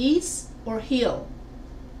 Is it he's or he'll?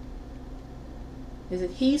 Is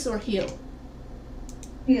it he's or he'll?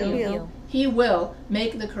 He'll. He will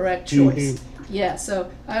make the correct choice. Yeah, so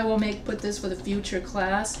I will put this for the future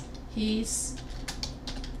class. He'll.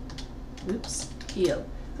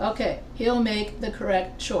 Okay, he'll make the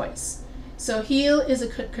correct choice. So he'll is a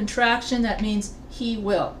contraction that means he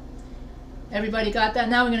will. Everybody got that?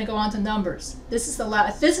 Now we're going to go on to numbers. This is the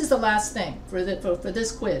last thing for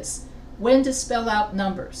this quiz. When to spell out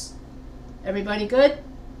numbers. Everybody good?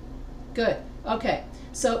 Good. Okay.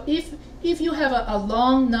 So if you have a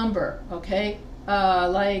long number, okay,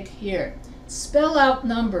 like here, spell out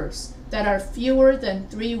numbers that are fewer than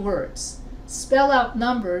 3 words. Spell out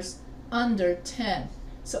numbers under 10.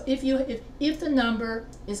 So if the number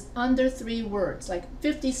is under 3 words, like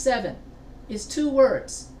 57 is 2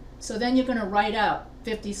 words, so then you're going to write out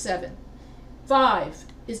 57. 5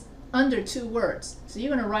 is under 2 words, so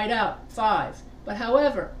you're going to write out 5. But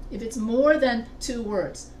however, if it's more than 2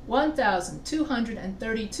 words,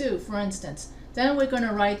 1,232, for instance, then we're going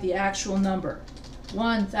to write the actual number,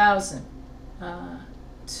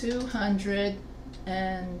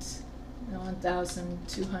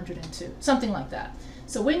 1,202, something like that.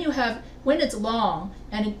 So when it's long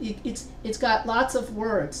and it's got lots of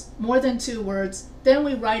words, more than 2 words, then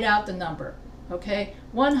we write out the number. Okay,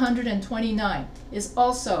 129 is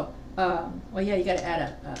also well, yeah, you got to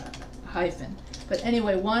add a hyphen. But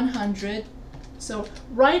anyway, 100. So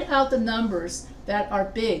write out the numbers that are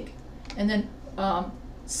big, and then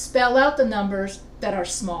spell out the numbers that are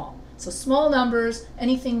small. So small numbers,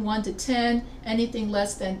 anything 1 to 10, anything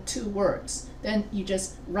less than 2 words. Then you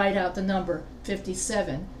just write out the number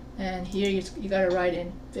 57, and here you got to write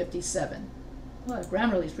in 57. Well,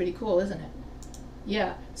 Grammarly is pretty cool, isn't it?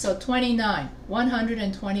 Yeah. So 29,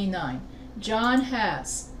 129. John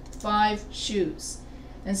has 5 shoes.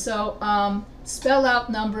 And so spell out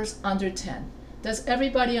numbers under 10. Does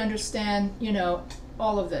everybody understand,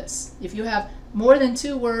 all of this? If you have more than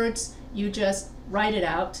 2 words, you just write it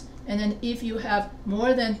out. And then if you have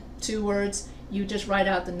more than 2 words, you just write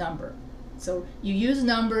out the number. So you use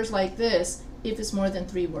numbers like this if it's more than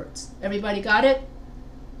 3 words. Everybody got it?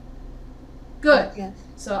 Good. Yes.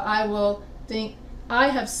 So I will think, I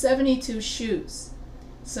have 72 shoes.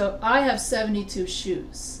 So I have 72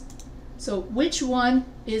 shoes. So which one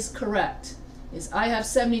is correct? Is I have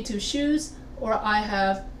 72 shoes or I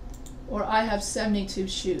have 72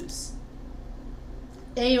 shoes?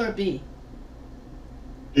 A or B?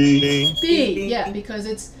 B. B, yeah, because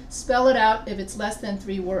it's spell it out if it's less than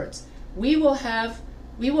 3 words. We will have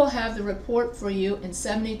the report for you in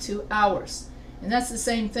 72 hours. And that's the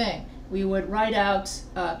same thing. We would write out,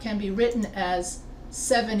 can be written as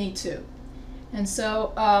 72. And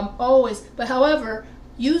so always, but however,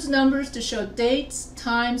 use numbers to show dates,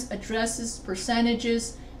 times, addresses,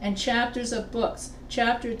 percentages, and chapters of books.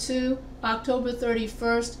 Chapter 2, October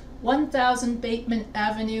 31st, 1000 Bateman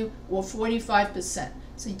Avenue, or 45%.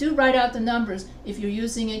 So you do write out the numbers if you're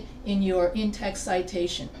using it in your in-text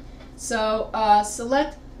citation. So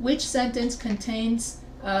select which sentence contains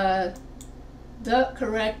the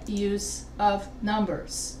correct use of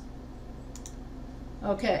numbers.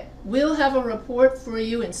 Okay, we'll have a report for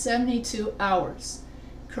you in 72 hours.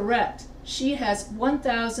 Correct. She has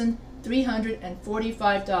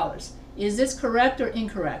 $1,345. Is this correct or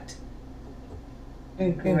incorrect?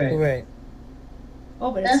 Incorrect.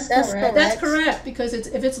 Oh, but That's correct. That's correct, because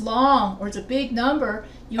if it's long or it's a big number,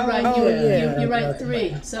 you write you write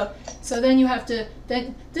 3. So then you have to,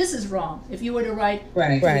 then this is wrong. If you were to write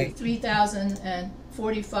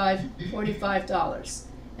 $3,045.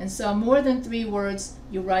 And so more than 3 words,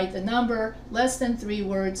 you write the number. Less than 3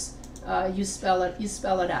 words, you spell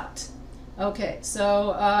it out. Okay,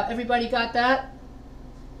 so everybody got that?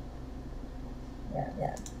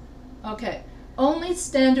 Yeah. Okay. Only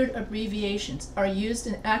standard abbreviations are used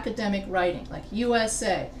in academic writing, like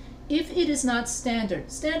USA. If it is not standard,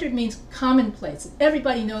 standard means commonplace.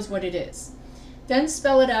 Everybody knows what it is. Then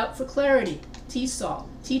spell it out for clarity. TESOL,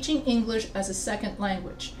 teaching English as a second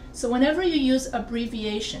language. So whenever you use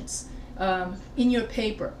abbreviations in your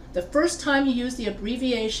paper, the first time you use the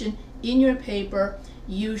abbreviation in your paper,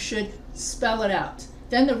 you should spell it out.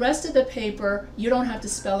 Then the rest of the paper, you don't have to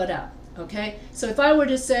spell it out. Okay, so if I were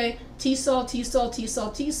to say TESOL, TESOL,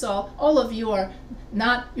 TESOL, TESOL, all of you are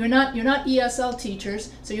you're not ESL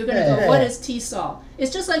teachers, so you're going to go, what is TESOL?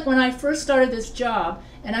 It's just like when I first started this job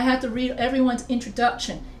and I had to read everyone's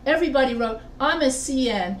introduction. Everybody wrote, I'm a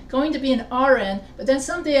CN, going to be an RN, but then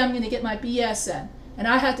someday I'm going to get my BSN. And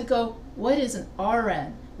I had to go, what is an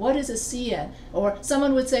RN? What is a CN? Or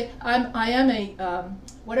someone would say, I am a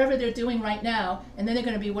whatever they're doing right now, and then they're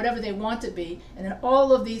going to be whatever they want to be. And then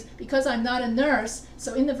all of these, because I'm not a nurse,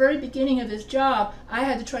 so in the very beginning of this job, I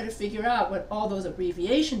had to try to figure out what all those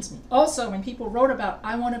abbreviations mean. Also, when people wrote about,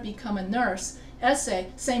 I want to become a nurse,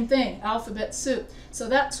 essay, same thing, alphabet soup. So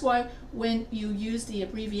that's why when you use the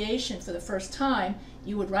abbreviation for the first time,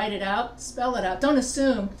 you would write it out, spell it out. Don't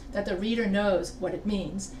assume that the reader knows what it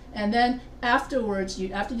means. And then afterwards,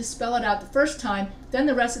 after you spell it out the first time, then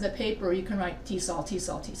the rest of the paper you can write TESOL,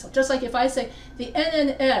 TESOL, TESOL. Just like if I say the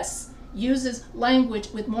NNS uses language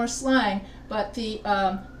with more slang, but the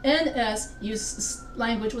NS uses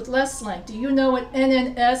language with less slang. Do you know what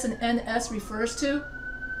NNS and NS refers to?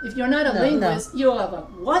 If you're not a linguist, you'll have a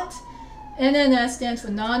what? NNS stands for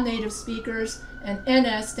non-native speakers, and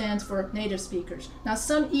NS stands for native speakers. Now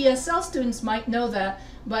some ESL students might know that,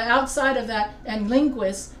 but outside of that, and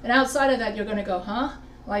linguists, and outside of that, you're going to go, huh?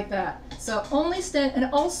 Like that. So only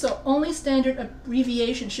standard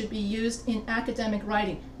abbreviation should be used in academic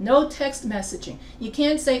writing. No text messaging. You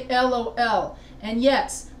can't say LOL. And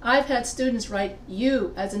yes, I've had students write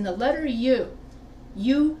U, as in the letter U.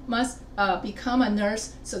 You must become a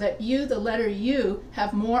nurse so that you, the letter U,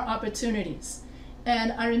 have more opportunities.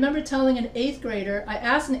 And I remember telling an 8th grader, I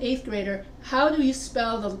asked an 8th grader, how do you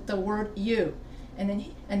spell the word you?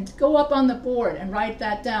 And go up on the board and write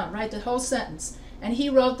that down, write the whole sentence. And he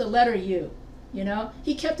wrote the letter U, you know?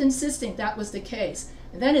 He kept insisting that was the case.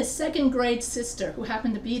 And then his 2nd grade sister, who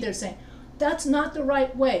happened to be there, saying, that's not the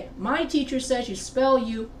right way. My teacher says you spell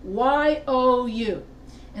you Y-O-U.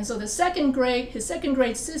 And so his 2nd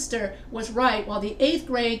grade sister was right, while the 8th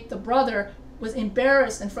grade, the brother, was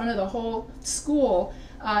embarrassed in front of the whole school.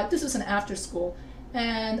 This was an after school.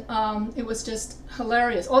 And it was just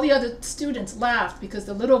hilarious. All the other students laughed because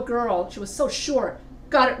the little girl, she was so short,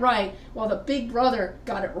 got it right, while the big brother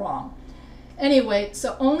got it wrong. Anyway,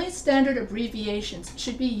 so only standard abbreviations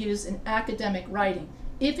should be used in academic writing.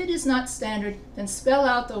 If it is not standard, then spell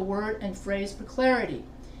out the word and phrase for clarity.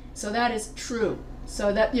 So that is true.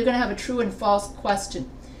 So that you're going to have a true and false question.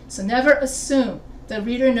 So never assume the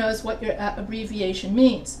reader knows what your abbreviation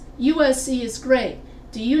means. USC is great.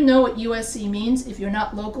 Do you know what USC means if you're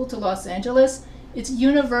not local to Los Angeles? It's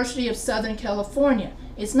University of Southern California.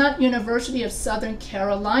 It's not University of Southern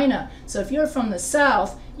Carolina. So if you're from the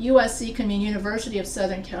South, USC can mean University of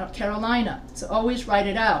Southern Carolina. So always write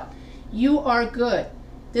it out. You are good.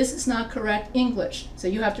 This is not correct English. So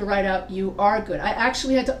you have to write out you are good. I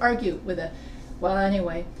actually had to argue with it. Well,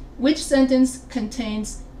 anyway, which sentence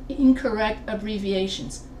contains incorrect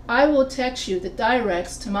abbreviations? I will text you the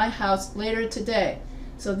directs to my house later today.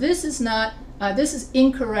 So this is not, this is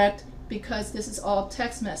incorrect because this is all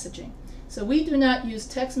text messaging. So we do not use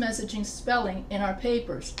text messaging spelling in our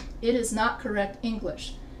papers. It is not correct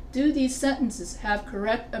English. Do these sentences have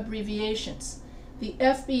correct abbreviations? The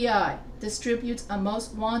FBI distributes a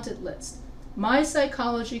most wanted list. My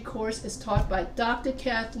psychology course is taught by Dr.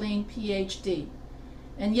 Kathleen, PhD.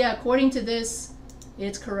 And yeah, according to this,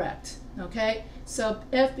 it's correct. Okay? So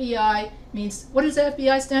FBI means, what does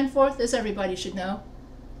FBI stand for? This everybody should know.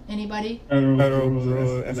 Anybody?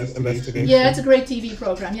 Federal investigation. Yeah, it's a great TV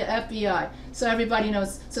program. Yeah, FBI. So everybody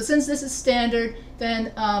knows. So since this is standard,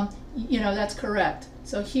 then you know that's correct.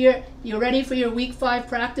 So here, you're ready for your week 5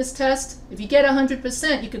 practice test? If you get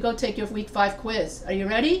 100%, you could go take your week 5 quiz. Are you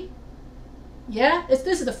ready? Yeah?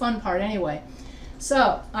 This is the fun part anyway.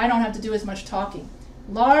 So I don't have to do as much talking.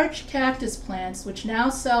 Large cactus plants, which now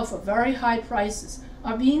sell for very high prices,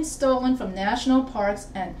 are being stolen from national parks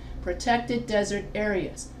and protected desert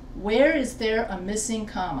areas. Where is there a missing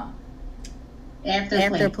comma?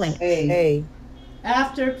 After plant. A.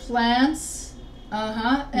 After plants,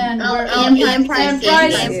 and and prices.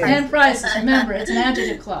 and prices. Remember, it's an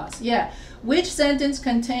adjective clause. Yeah. Which sentence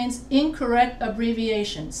contains incorrect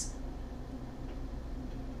abbreviations?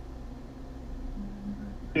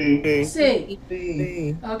 C.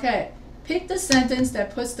 B. Okay. Pick the sentence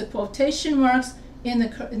that puts the quotation marks in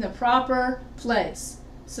the proper place.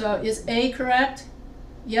 So is A correct?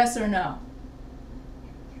 Yes or no?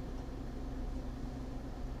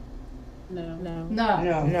 No. No.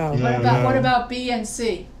 No. What about B and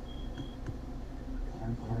C?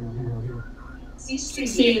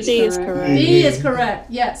 C is correct. B is correct,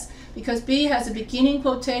 yes, because B has a beginning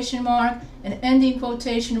quotation mark, an ending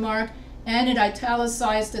quotation mark, and it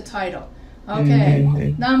italicized the title.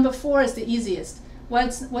 Okay, number 4 is the easiest.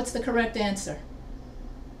 What's the correct answer?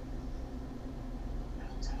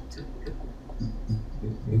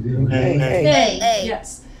 A.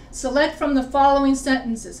 Yes. Select from the following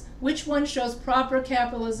sentences. Which one shows proper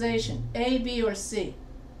capitalization? A, B, or C?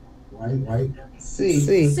 C.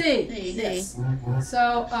 C. Yes.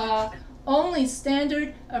 So only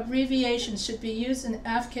standard abbreviations should be used in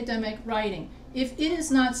academic writing. If it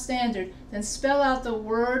is not standard, then spell out the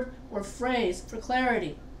word or phrase for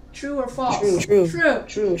clarity. True or false?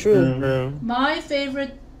 True. My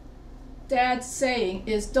favorite dad's saying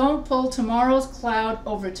is, don't pull tomorrow's cloud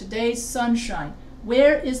over today's sunshine.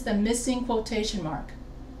 Where is the missing quotation mark?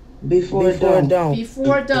 Before don't.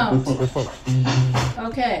 Before don't.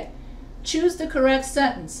 Okay. Choose the correct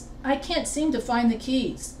sentence. I can't seem to find the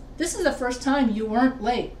keys. This is the first time you weren't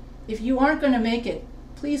late. If you aren't going to make it,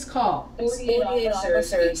 please call. 48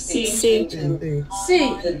 officers. C. C.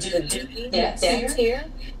 Yes. Here.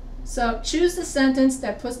 So choose the sentence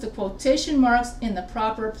that puts the quotation marks in the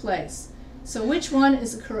proper place. So which one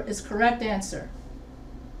is correct answer?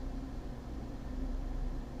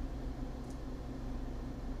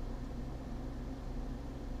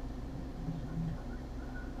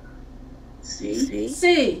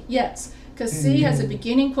 C, yes, because C has a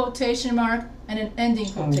beginning quotation mark and an ending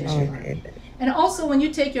quotation mark. And also, when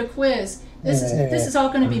you take your quiz, this is all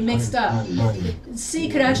going to be mixed up. C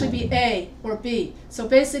could actually be A or B. So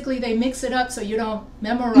basically, they mix it up so you don't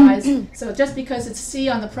memorize. So just because it's C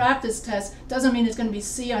on the practice test doesn't mean it's going to be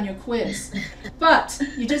C on your quiz. But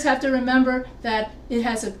you just have to remember that it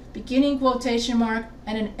has a beginning quotation mark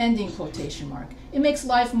and an ending quotation mark. It makes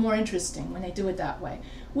life more interesting when they do it that way.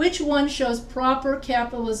 Which one shows proper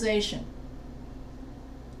capitalization?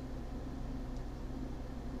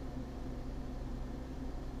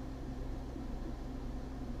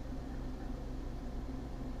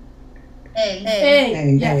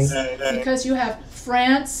 A, yes, because you have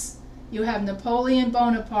France, you have Napoleon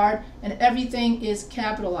Bonaparte, and everything is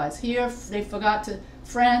capitalized. Here, they forgot to,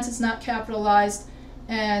 France is not capitalized,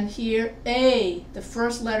 and here, A, the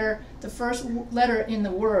first letter in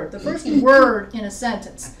the word, the first word in a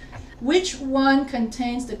sentence. Which one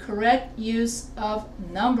contains the correct use of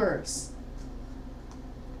numbers?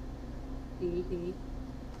 B.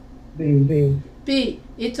 B.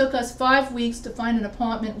 It took us 5 weeks to find an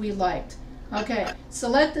apartment we liked. Okay,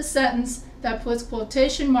 select the sentence that puts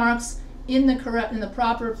quotation marks in the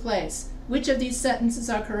proper place. Which of these sentences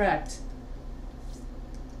are correct?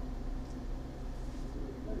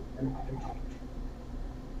 None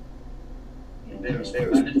of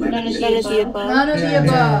the above. None of the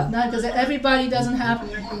above. None, because everybody doesn't have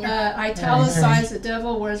italicized the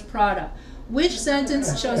devil wears Prada. Which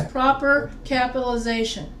sentence shows proper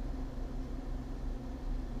capitalization?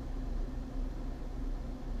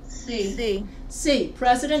 C. C.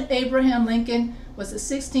 President Abraham Lincoln was the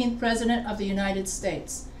 16th President of the United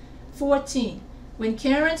States. 14. When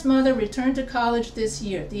Karen's mother returned to college this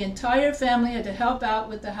year, the entire family had to help out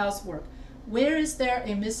with the housework. Where is there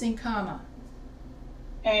a missing comma?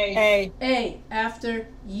 A. A, after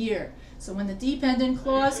year. So when the dependent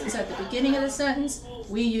clause is at the beginning of the sentence,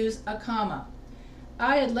 we use a comma.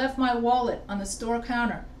 I had left my wallet on the store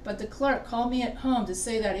counter, but the clerk called me at home to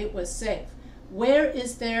say that it was safe. Where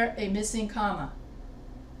is there a missing comma?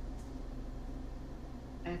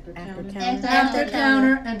 After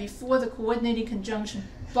counter and before the coordinating conjunction.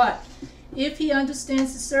 But if he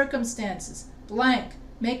understands the circumstances, blank,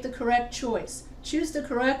 make the correct choice. Choose the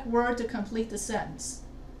correct word to complete the sentence.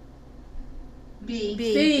 B.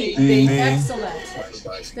 Excellent.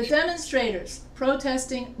 The demonstrators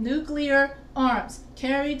protesting nuclear arms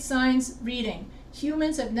carried signs reading,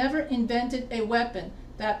 "Humans have never invented a weapon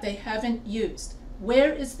that they haven't used."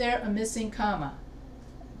 Where is there a missing comma?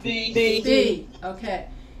 B. B. Okay.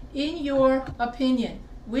 In your opinion,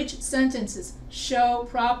 which sentences show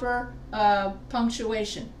proper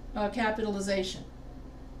punctuation, capitalization?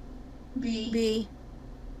 B.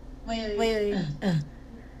 Wait.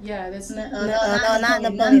 Yeah, that's No, not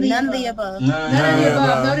none of the above. none of the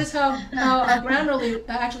above. Notice how Grammarly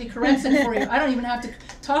actually corrects it for you. I don't even have to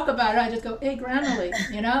talk about it. I just go, hey, Grammarly,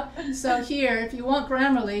 you know? So here, if you want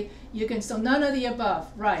Grammarly, you can, so none of the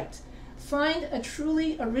above, right. Find a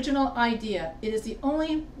truly original idea. It is the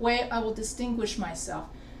only way I will distinguish myself.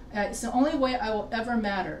 It's the only way I will ever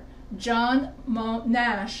matter. John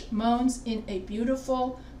Nash moans in a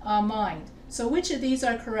beautiful mind. So which of these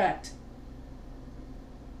are correct?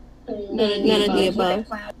 None of the above.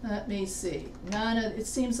 Let me see. It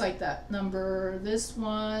seems like that. This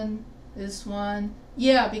one.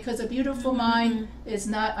 Yeah, because a beautiful mind is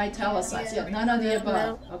not italicized. Yeah, none of the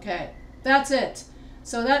above. Okay, that's it.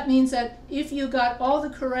 So that means that if you got all the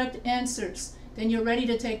correct answers, then you're ready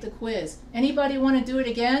to take the quiz. Anybody want to do it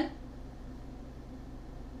again?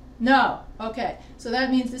 No. Okay, so that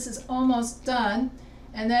means this is almost done.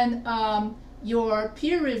 And then your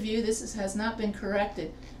peer review, has not been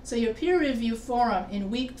corrected. So your peer review forum in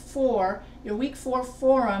week 4, your week 4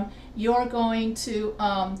 forum, you're going to,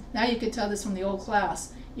 now you can tell this from the old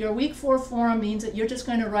class, your week 4 forum means that you're just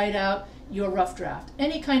going to write out your rough draft.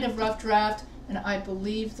 Any kind of rough draft, and I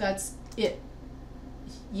believe that's it.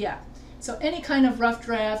 Yeah. So any kind of rough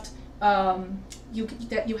draft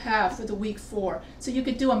that you have for the week 4. So you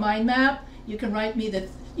could do a mind map, you can write me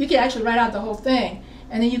you can actually write out the whole thing.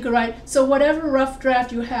 And then you could write, so whatever rough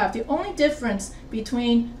draft you have, the only difference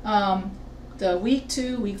between the week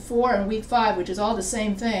 2, week 4, and week 5, which is all the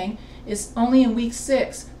same thing, is only in week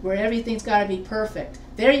 6, where everything's got to be perfect.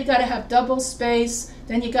 There you got to have double space,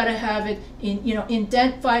 then you got to have it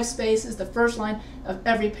indent 5 spaces, the first line of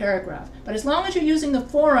every paragraph. But as long as you're using the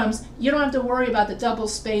forums, you don't have to worry about the double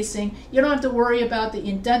spacing, you don't have to worry about the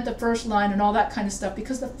indent the first line and all that kind of stuff,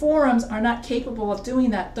 because the forums are not capable of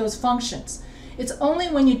doing those functions. It's only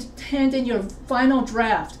when you hand in your final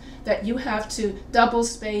draft that you have to double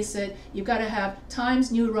space it. You've got to have Times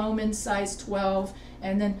New Roman size 12,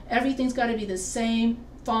 and then everything's got to be the same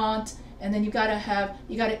font, and then you got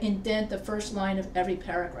to indent the first line of every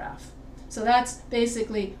paragraph. So that's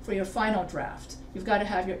basically for your final draft. You've got to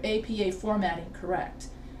have your APA formatting correct.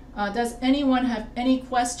 Does anyone have any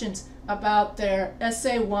questions about their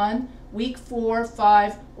Essay 1, Week 4,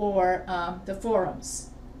 5, or the forums?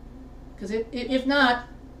 Because if not,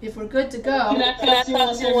 if we're good to go. Can I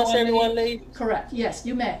talk once everyone leaves? Correct, yes,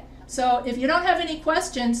 you may. So if you don't have any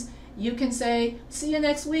questions, you can say, see you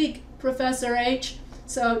next week, Professor H.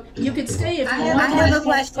 So you could stay if you want. I have a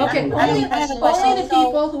question. Okay, only the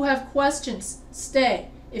people who have questions stay.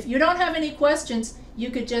 If you don't have any questions,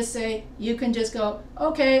 you could just go,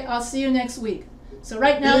 okay, I'll see you next week. So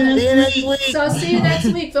right now, so I'll see you next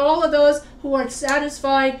week for all of those who are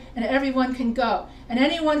satisfied, and everyone can go. And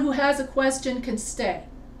anyone who has a question can stay.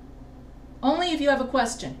 Only if you have a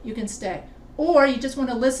question, you can stay. Or you just want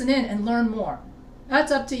to listen in and learn more.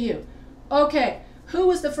 That's up to you. Okay, who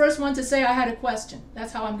was the first one to say I had a question?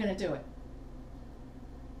 That's how I'm going to do it.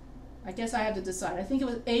 I guess I have to decide. I think it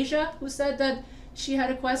was Asia who said that she had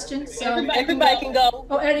a question. So everybody can go.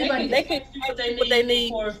 Oh, everybody. They can what they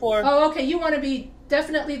need for. Oh, okay. You want to be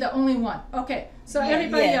definitely the only one. Okay. So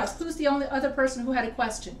everybody else. Who's the only other person who had a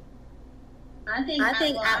question? I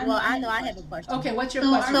know I have a question. Okay, what's your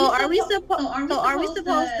question? So are we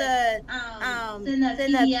supposed to send a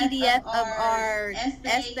PDF of our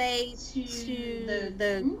essay to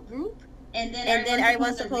the group? And then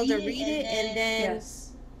everyone's supposed to read it, and then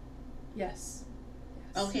Yes.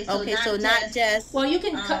 Okay, so not just. Well, you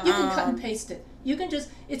can cut and paste it. You can just,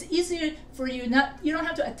 it's easier for you, you don't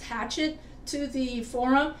have to attach it to the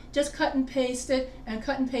forum, just cut and paste it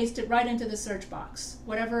right into the search box,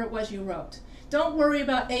 whatever it was you wrote. Don't worry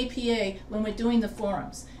about APA when we're doing the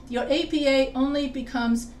forums. Your APA only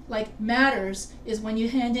becomes matters is when you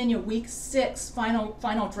hand in your week 6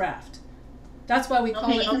 final draft. That's why we call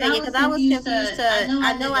it. Okay, because I was confused.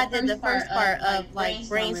 I know I did the first part of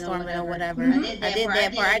brainstorming or whatever. I did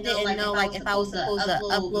that part. I didn't know if I was supposed to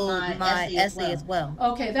upload my essay as well.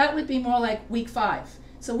 Okay, that would be more like week 5.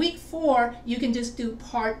 So week 4, you can just do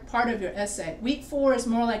part of your essay. Week 4 is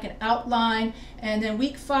more like an outline, and then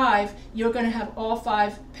week 5, you're going to have all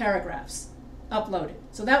 5 paragraphs uploaded.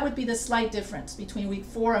 So that would be the slight difference between week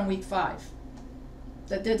 4 and week 5.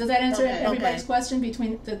 Does that answer everybody's question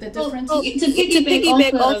between the difference? To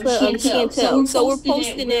piggyback off of Chantel. So we're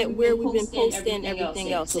posting it where we've been posting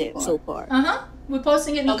everything else so far. We're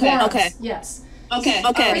posting it in forums. Okay. Yes. Okay.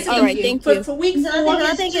 Okay. So All right. Thank you. For week So 4,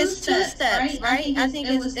 I think it's two steps, right? I think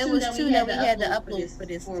it was two that we had to upload for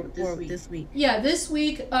this week. yeah, this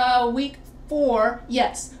week, week 4,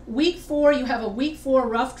 yes. Week 4, you have a week 4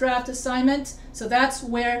 rough draft assignment. So that's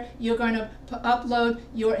where you're going to upload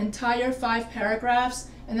your entire 5 paragraphs.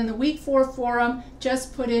 And then the week 4 forum,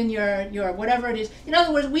 just put in your whatever it is. In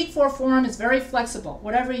other words, week 4 forum is very flexible,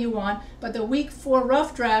 whatever you want. But the week 4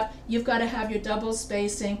 rough draft, you've got to have your double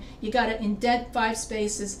spacing. You got to indent 5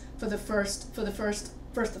 spaces for the first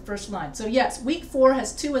line. So yes, week 4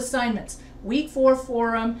 has 2 assignments: week 4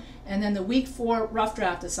 forum, and then the week 4 rough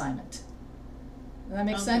draft assignment. Does that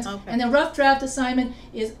make sense? Okay. And the rough draft assignment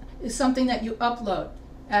is something that you upload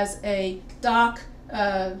as a doc,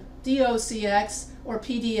 DOCX, or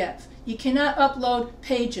PDF. You cannot upload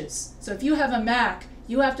pages. So if you have a Mac,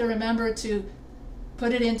 you have to remember to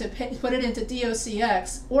put it into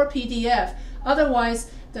DOCX or PDF.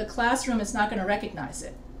 Otherwise, the classroom is not going to recognize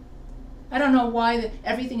it. I don't know why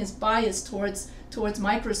everything is biased towards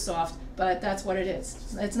Microsoft, but that's what it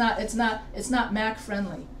is. It's not Mac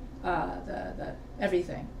friendly. The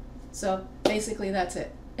everything. So basically, that's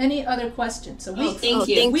it. Any other questions? So week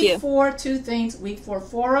 4, 2 things: week 4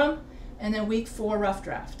 forum, and then week 4 rough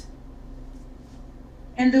draft.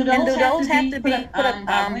 And do those have to be put up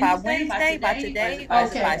by Wednesday, by today, or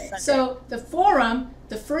by Sunday? So the forum,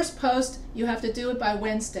 the first post, you have to do it by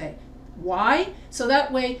Wednesday. Why? So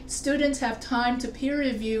that way students have time to peer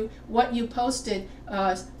review what you posted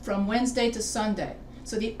from Wednesday to Sunday.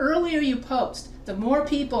 So the earlier you post, the more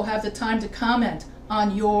people have the time to comment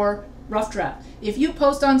on your rough draft. If you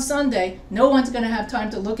post on Sunday, no one's going to have time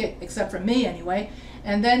to look at, except for me anyway.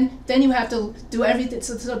 And then you have to do everything.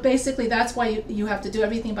 So basically, that's why you have to do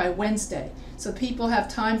everything by Wednesday. So people have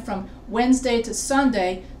time from Wednesday to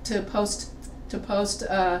Sunday to post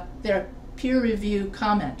their peer review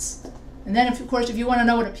comments. And then, of course, if you want to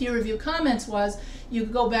know what a peer review comments was, you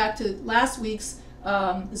could go back to last week's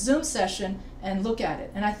Zoom session and look at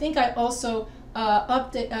it. And I think I also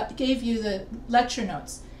gave you the lecture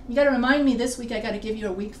notes. You got to remind me this week. I got to give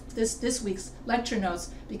you this week's lecture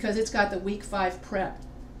notes, because it's got the week 5 prep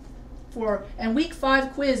and week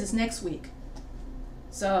 5 quiz is next week.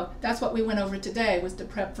 So that's what we went over today, was to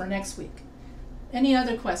prep for next week. Any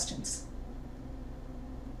other questions?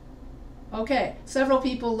 Okay, several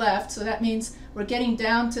people left, so that means we're getting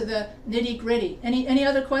down to the nitty gritty. Any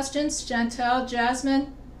other questions? Chantel,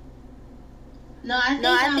 Jasmine? No,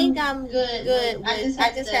 I think I'm good. I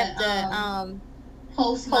just have to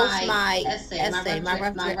post my essay, my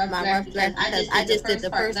rough draft, because I just did the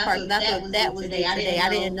first part. That was today. I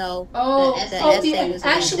didn't know the essay was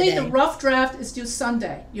actually today. The rough draft is due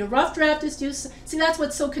Sunday. Your rough draft is due. See, that's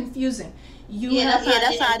what's so confusing.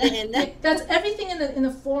 That's why I didn't know. That's everything in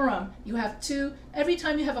the forum. You have 2. Every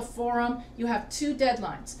time you have a forum, you have 2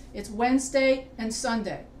 deadlines. It's Wednesday and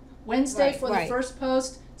Sunday. Wednesday for the first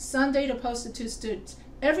post, Sunday to post it to students.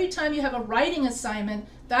 Every time you have a writing assignment,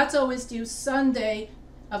 that's always due Sunday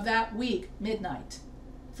of that week, midnight,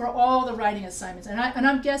 for all the writing assignments. And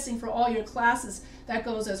I'm guessing for all your classes, that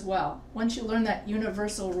goes as well, once you learn that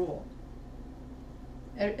universal rule.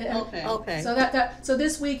 Okay. So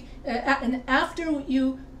this week, and after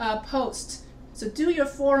you post, so do your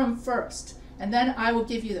forum first, and then I will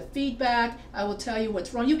give you the feedback. I will tell you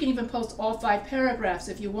what's wrong. You can even post all 5 paragraphs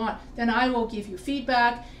if you want. Then I will give you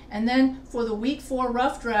feedback. And then for the week 4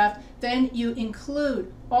 rough draft, then you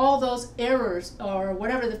include all those errors or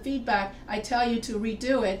whatever the feedback I tell you to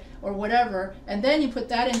redo it or whatever, and then you put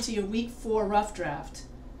that into your week 4 rough draft.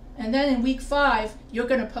 And then in week 5, you're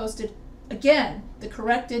going to post it again, the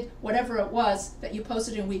corrected whatever it was that you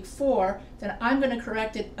posted in week 4, then I'm going to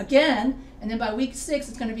correct it again, and then by week 6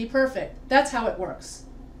 it's going to be perfect. That's how it works.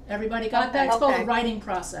 Everybody got that? It's called the writing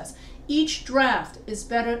process. Each draft is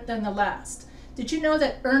better than the last. Did you know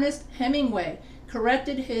that Ernest Hemingway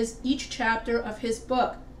corrected each chapter of his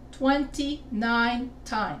book 29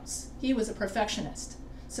 times? He was a perfectionist.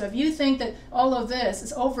 So if you think that all of this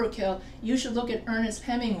is overkill, you should look at Ernest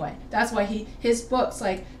Hemingway. That's why his books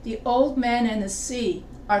like The Old Man and the Sea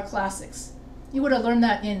are classics. You would have learned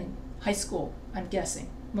that in high school, I'm guessing.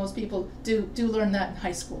 Most people do learn that in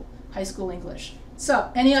high school English. So,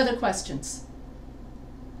 any other questions?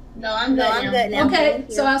 No, I'm good. Okay,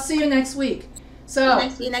 so I'll see you next week. So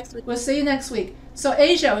See you next week. We'll see you next week. So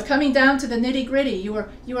Asia, we're coming down to the nitty gritty. You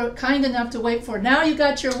were kind enough to wait for it. Now you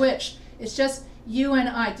got your wish. It's just you and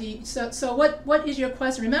I. So what is your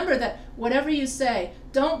question? Remember that whatever you say,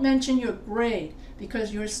 don't mention your grade,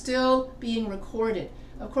 because you're still being recorded.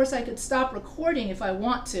 Of course, I could stop recording if I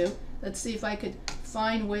want to. Let's see if I could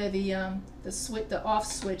find where the off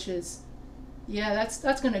switch is. Yeah,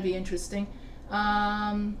 that's going to be interesting.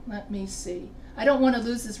 Let me see. I don't want to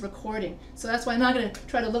lose this recording, so that's why I'm not going to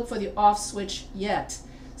try to look for the off switch yet.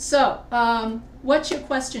 So, what's your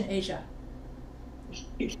question, Asia?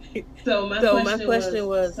 So my question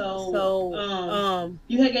was,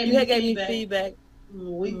 you had gave me feedback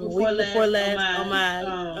week before last on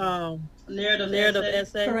my narrative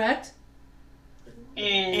essay. Correct.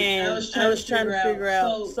 And I was trying to figure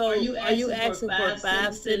out. So are you asking for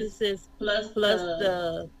 5 sentences plus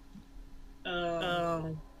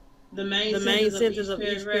the main sentence of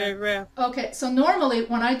each paragraph? Okay, so normally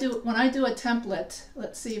when I do a template,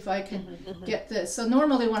 let's see if I can get this. So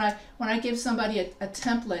normally when I give somebody a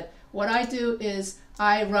template, what I do is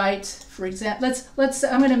I write, for example, let's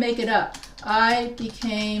I'm going to make it up. I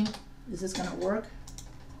became, is this going to work?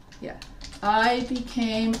 Yeah. I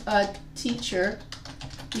became a teacher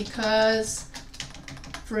because,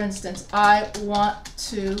 for instance, I want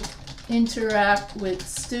to interact with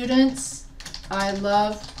students. I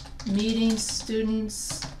love meeting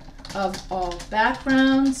students of all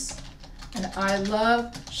backgrounds, and I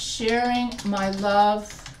love sharing my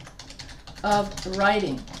love of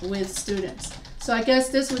writing with students. So I guess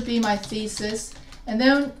this would be my thesis. And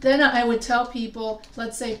then I would tell people,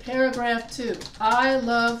 let's say paragraph 2, I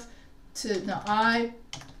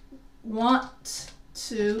want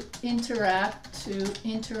to interact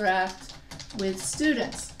with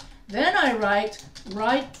students. Then I write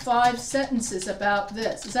 5 sentences about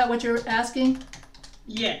this. Is that what you're asking?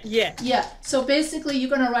 Yeah. Yeah. So basically you're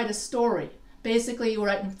going to write a story. Basically you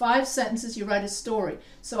write in 5 sentences, you write a story.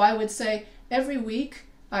 So I would say every week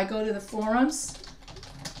I go to the forums.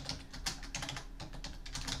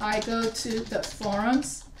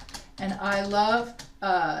 And I love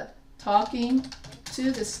talking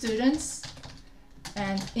to the students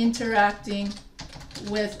and interacting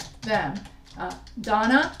with them.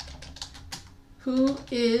 Donna, who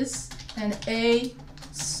is an A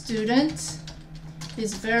student,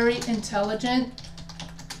 is very intelligent,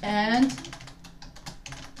 and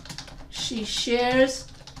she shares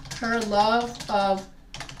her love of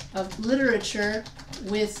literature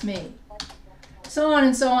with me. So on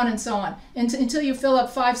and so on and so on, until you fill up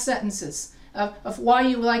 5 sentences of why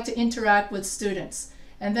you like to interact with students.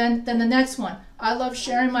 And then the next one, I love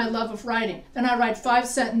sharing my love of writing. Then I write 5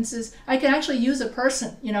 sentences. I can actually use a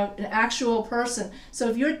person, an actual person. So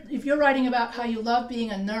if you're writing about how you love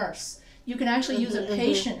being a nurse, you can actually use a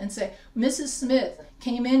patient and say, Mrs. Smith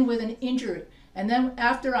came in with an injury, and then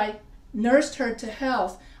after I nursed her to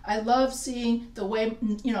health, I love seeing the way,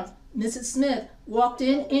 Mrs. Smith walked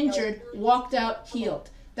in injured, walked out healed.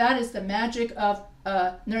 That is the magic of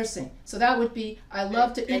nursing. So that would be, I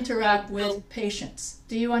love to interact with patients.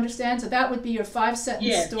 Do you understand? So that would be your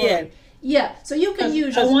 5-sentence story. Yeah. So you can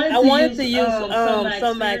use. I wanted to use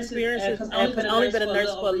some of my experiences. I've only been a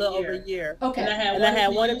nurse for a little over a year. Okay. And I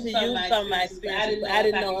had wanted to use some of my experiences, but I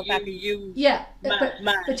didn't know if I could use. Yeah.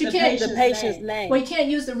 But you can't. The patient's name. Well, you can't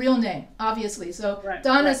use the real name, obviously. So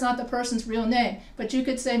Donna is not the person's real name, but you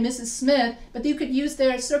could say Mrs. Smith. But you could use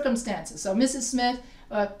their circumstances. So Mrs. Smith.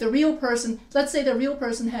 The real person, let's say the real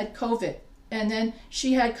person had COVID, and then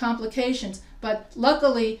she had complications, but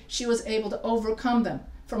luckily she was able to overcome them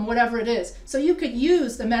from whatever it is. So you could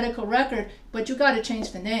use the medical record, but you got to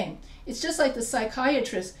change the name. It's just like the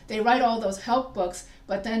psychiatrists. They write all those help books,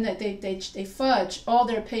 but then they fudge all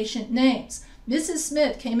their patient names. Mrs.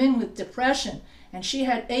 Smith came in with depression, and she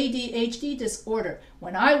had ADHD disorder.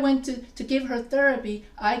 When I went to give her therapy,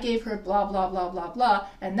 I gave her blah, blah, blah, blah, blah.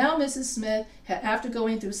 And now Mrs. Smith, after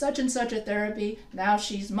going through such and such a therapy, now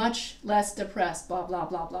she's much less depressed, blah, blah,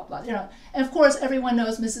 blah, blah, blah. And of course, everyone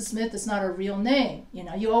knows Mrs. Smith is not her real name.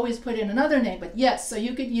 You always put in another name. But yes, so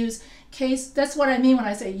you could use case, that's what I mean when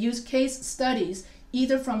I say use case studies,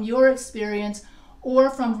 either from your experience or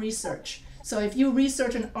from research. So if you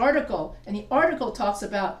research an article and the article talks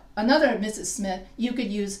about another Mrs. Smith, you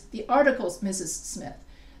could use the article's Mrs. Smith.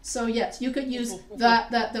 So yes, you could use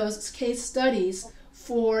those case studies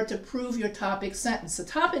to prove your topic sentence. The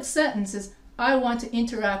topic sentence is, I want to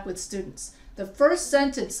interact with students. The first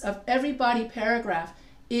sentence of every body paragraph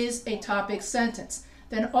is a topic sentence.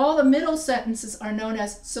 Then all the middle sentences are known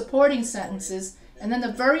as supporting sentences, and then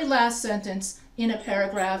the very last sentence in a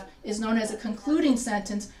paragraph is known as a concluding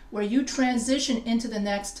sentence, where you transition into the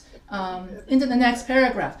next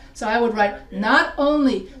paragraph. So I would write, not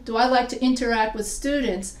only do I like to interact with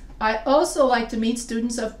students, I also like to meet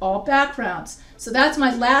students of all backgrounds. So that's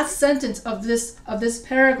my last sentence of this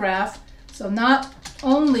paragraph. So not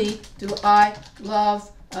only do I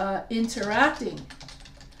love interacting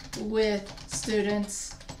with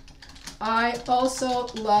students, I also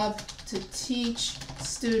love to teach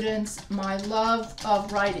students my love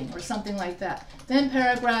of writing, or something like that. Then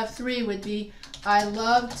paragraph 3 would be, I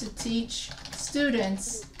love to teach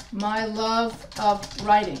students my love of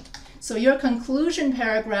writing. So your conclusion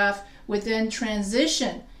paragraph would then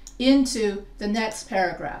transition into the next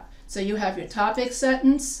paragraph. So you have your topic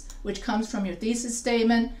sentence, which comes from your thesis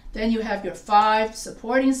statement, then you have your 5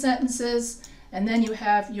 supporting sentences, and then you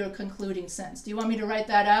have your concluding sentence. Do you want me to write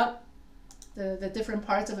that out? The different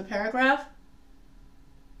parts of a paragraph?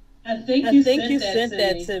 I think you sent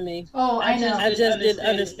that to me. Oh, I know. I just didn't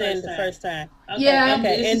understand the first time. Okay. Yeah.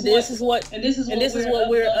 Okay, and this is what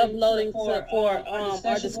we're uploading for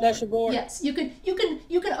our discussion board. Yes, you can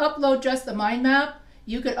upload just the mind map.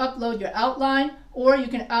 You could upload your outline, or you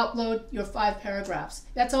can upload your 5 paragraphs.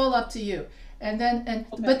 That's all up to you. And then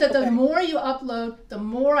the more you upload, the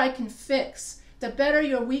more I can fix. The better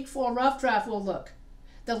your week 4 rough draft will look.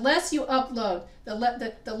 The less you upload, the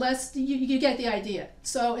less you get the idea.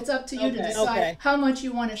 So it's up to you to decide how much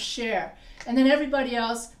you want to share. And then everybody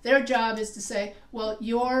else, their job is to say, well,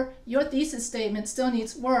 your thesis statement still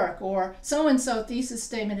needs work, or so-and-so thesis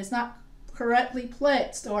statement is not correctly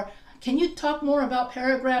placed, or can you talk more about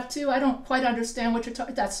paragraph 2? I don't quite understand what you're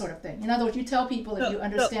talking, that sort of thing. In other words, you tell people if you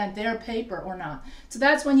understand their paper or not. So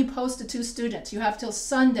that's when you post it to students. You have till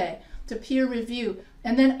Sunday to peer review,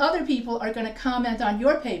 and then other people are going to comment on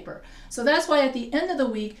your paper. So that's why at the end of the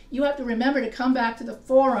week, you have to remember to come back to the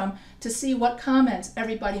forum to see what comments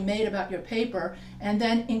everybody made about your paper, and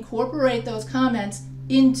then incorporate those comments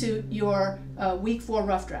into your week 4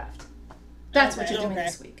 rough draft. That's what you're doing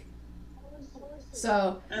this week.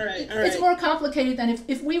 So it's more complicated than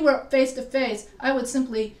if we were face-to-face. I would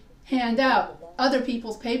simply hand out other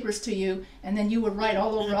people's papers to you, and then you would write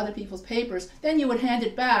all over other people's papers. Then you would hand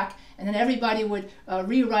it back, and then everybody would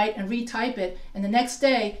rewrite and retype it, and the next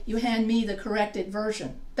day you hand me the corrected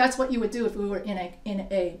version. That's what you would do if we were in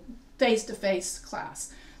a face-to-face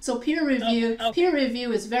class. So peer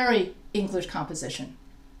review is very English composition.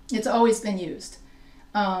 It's always been used.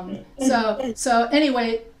 So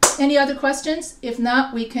anyway, any other questions? If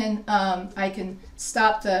not, we can I can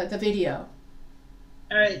stop the video.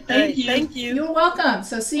 All right, thank you. You're welcome.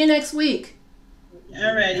 So see you next week.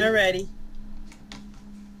 Alrighty.